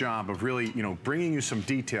nice job of really, you know, bringing you some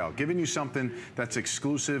detail, giving you something that's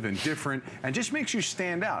exclusive and different and just makes you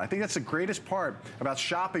stand out. I think that's the greatest part about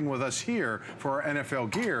shopping with us here for our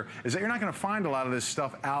NFL gear is that you're not going to find a lot of this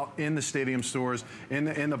stuff out in the stadium stores,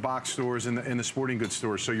 in the box stores, in the sporting goods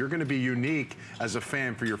stores. So you're going to be unique as a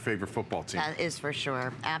fan for your favorite football team. That is for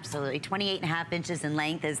sure. Absolutely. 28.5 inches in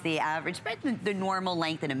length is the average, but the normal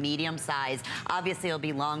length in a medium size. Obviously, it'll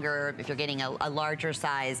be longer if you're getting a larger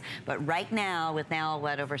size. But right now, with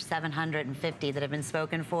what, over 750 that have been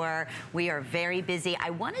spoken for, we are very busy. I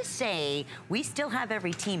want to say we still have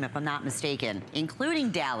every team, if I'm not mistaken, including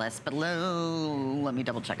Dallas, but let me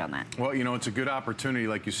double check on that. Well, you know, it's a good opportunity,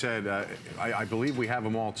 like you said. I believe we have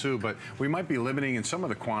them all, too, but we might be limiting in some of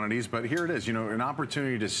the quantities. But here it is, you know, an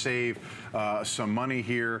opportunity to save some money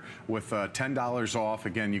here with $10 off.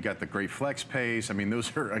 Again, you got the great flex pays. I mean,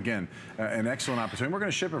 those are, again, an excellent opportunity. We're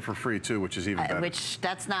going to ship it for free, too, which is even better. Which,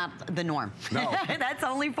 that's not the norm. No. That's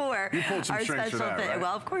only for you pulled some our strings special for that, thing. right?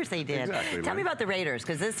 Well, of course they did. Exactly. Tell me about the Raiders,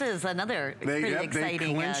 because this is another pretty exciting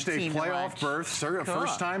They clinched a team playoff berth.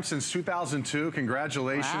 First time since 2002.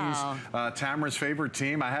 Congratulations. Wow. Tamara's favorite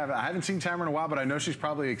team. I haven't seen Tamara in a while, but I know she's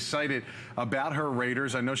probably excited about her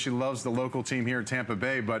Raiders. I know she loves the local team here in Tampa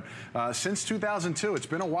Bay, but since 2002, it's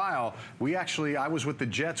been a while. I was with the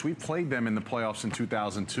Jets. We played them in the playoffs in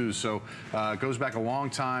 2002, so it goes back a long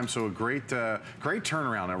time. So a great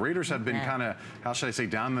turnaround. Now, Raiders have been kind of, how should I say,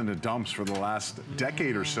 down in the dumps for the last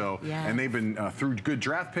decade or so, and they've been through good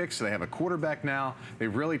draft picks. They have a quarterback now.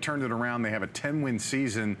 They've really turned it around. They have a 10-win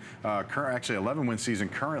season, actually 11-win season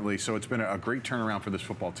currently, so it's been a great turnaround for this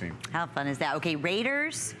football team. How fun is that? Okay,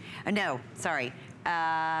 Raiders,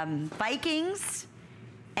 Vikings,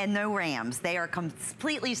 and no Rams. They are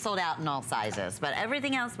completely sold out in all sizes. But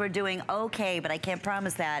everything else we're doing okay, but I can't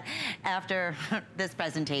promise that after this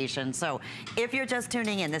presentation. So if you're just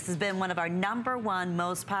tuning in, this has been one of our #1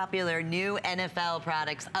 most popular new NFL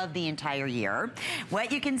products of the entire year.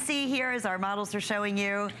 What you can see here is our models are showing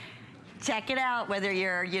you. Check it out, whether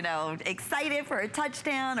you're, you know, excited for a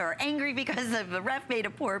touchdown or angry because the ref made a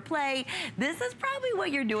poor play. This is probably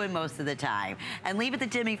what you're doing most of the time. And leave it to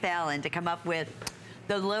Jimmy Fallon to come up with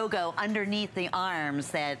the logo underneath the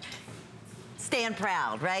arms that stand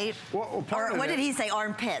proud, right? Well, or what did he say?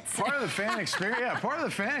 Armpits. Part of the fan experience, part of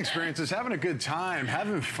the fan experience is having a good time,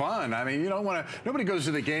 having fun. I mean, you don't want to. Nobody goes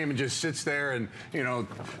to the game and just sits there and, you know,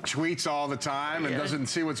 tweets all the time and doesn't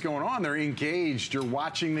see what's going on. They're engaged. You're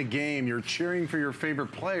watching the game. You're cheering for your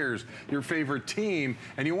favorite players, your favorite team,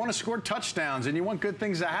 and you want to score touchdowns and you want good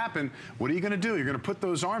things to happen. What are you going to do? You're going to put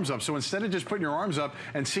those arms up. So instead of just putting your arms up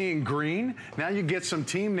and seeing green, now you get some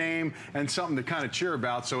team name and something to kind of cheer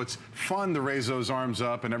about. So it's fun to raise those arms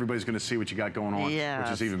up, and everybody's going to see what you got going on,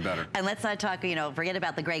 which is even better. And let's not talk, you know, forget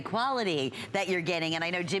about the great quality that you're getting. And I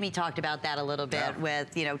know Jimmy talked about that a little bit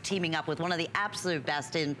with, you know, teaming up with one of the absolute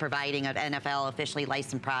best in providing of NFL officially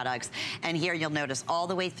licensed products. And here you'll notice all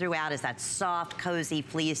the way throughout is that soft, cozy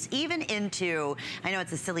fleece, even into, I know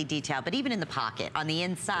it's a silly detail, but even in the pocket on the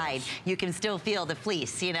inside, you can still feel the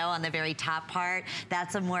fleece, you know, on the very top part.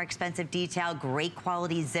 That's a more expensive detail. Great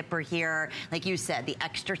quality zipper here. Like you said, the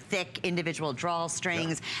extra thick individual draw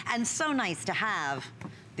strings, and so nice to have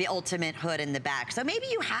the ultimate hood in the back. So maybe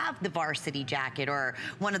you have the varsity jacket or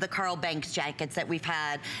one of the Carl Banks jackets that we've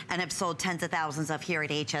had and have sold tens of thousands of here at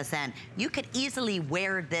HSN. You could easily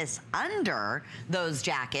wear this under those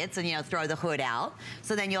jackets and, you know, throw the hood out.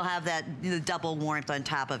 So then you'll have the double warmth on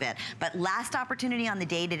top of it. But last opportunity on the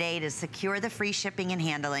day today to secure the free shipping and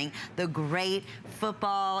handling, the great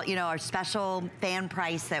football, you know, our special fan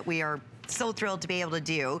price that we are so thrilled to be able to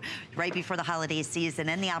do right before the holiday season,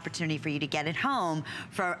 and the opportunity for you to get it home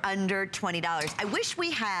for under $20. I wish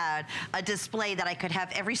we had a display that I could have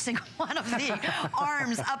every single one of the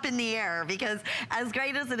arms up in the air, because as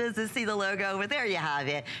great as it is to see the logo, but there you have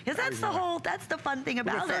it. Because that's the fun thing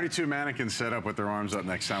about it. 32 mannequins set up with their arms up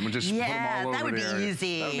next time. We'll just put them all over that would be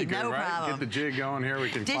easy. That would be good, no right? problem. Get the jig going here. We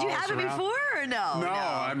can. Did you have it before or no? No,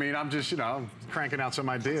 I mean, I'm just, you know, cranking out some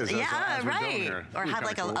ideas. Yeah, right. Or have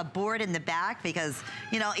like a board in the back because,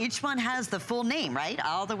 you know, each one has the full name, right?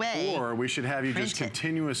 All the way. Or we should have you just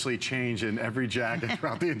continuously change in every jacket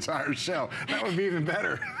throughout the entire show. That would be even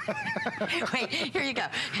better. Wait, here you go.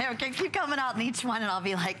 Keep coming out in each one and I'll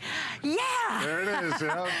be like, yeah. There it is.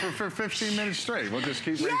 Yeah, for 15 minutes straight. We'll just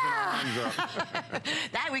keep raising our arms up.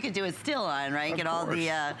 That we could do a still on, right? Get all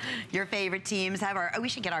the your favorite teams. We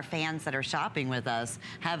should get our fans that are shopping with us,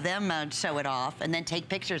 have them show it off, and then take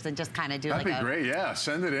pictures and just kind of do That'd be great. Yeah,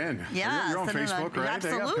 send it in. Yeah, you're on Facebook, right?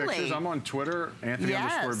 Absolutely. They got pictures. I'm on Twitter,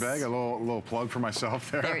 Anthony_Beck. A little plug for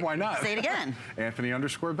myself there. Why not? Say it again.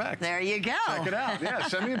 Anthony_Beck. There you go. Check it out. Yeah,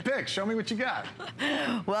 send me a pic. Show me what you got.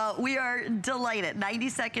 Well, we are delighted. 90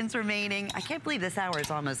 seconds remaining. I can't believe this hour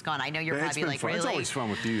is almost gone. I know you're probably like, really? It's always fun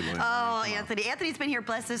with you, Lynn. Oh, Anthony. Anthony's been here,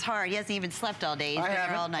 bless his heart. He hasn't even slept all day. He's been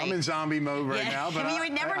here all night. I'm in zombie mode right now. But you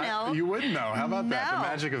would never know. You wouldn't know. How about that? The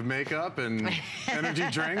magic of makeup and energy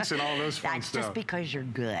drinks and all those fun stuff. That's just because you're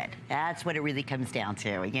good. That's what it really comes down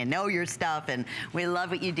to. You know your stuff, and we love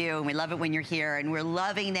what you do, and we love it when you're here, and we're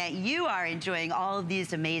loving that you are enjoying all of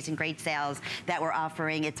these amazing, great sales that we're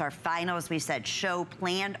offering. It's our final, as we said, show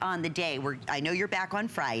planned on the day. I know you're back on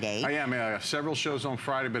Friday. I am. I have several shows on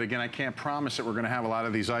Friday, but again, I can't promise that we're going to have a lot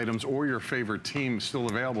of these items or your favorite team still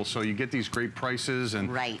available. So you get these great prices and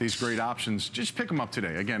these great options. Just pick them up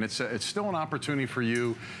today. Again, it's still an opportunity for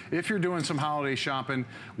you. If you're doing some holiday shopping,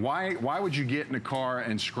 why would you get in a car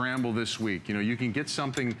and scramble this week? You know, you can get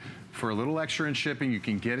something for a little extra in shipping. You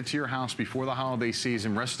can get it to your house before the holiday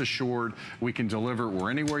season. Rest assured, we can deliver it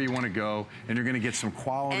anywhere you want to go, and you're going to get some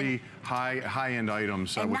quality, high-end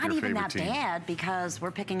items with your favorite team. And not even that bad, because we're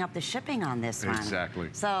picking up the shipping on this one. Exactly.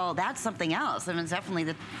 So that's something else. I mean, it's definitely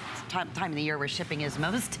the time of the year where shipping is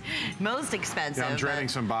most expensive. Yeah, I'm dreading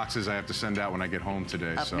some boxes I have to send out when I get home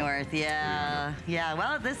today. Up north, yeah.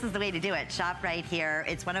 Well, this is the way to do it. Shop right here.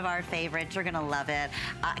 It's one of our favorites. You're going to love it.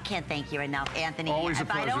 I can't thank you enough, Anthony. Always a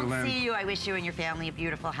pleasure, Lynn. See you. I wish you and your family a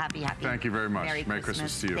beautiful, happy. Thank you very much. Merry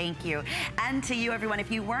Christmas to you. Thank you. And to you, everyone,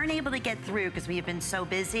 if you weren't able to get through because we've been so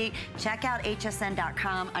busy, check out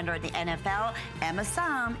hsn.com under the NFL. Emma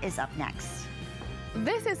Sam is up next.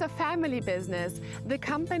 This is a family business. The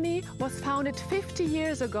company was founded 50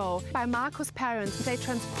 years ago by Marco's parents. They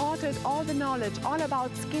transported all the knowledge, all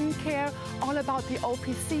about skincare, all about the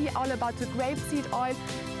OPC, all about the grapeseed oil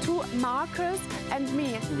to Marcus and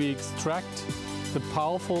me. We extract the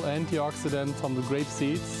powerful antioxidant from the grape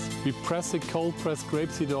seeds. We press a cold-pressed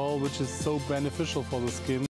grapeseed oil, which is so beneficial for the skin.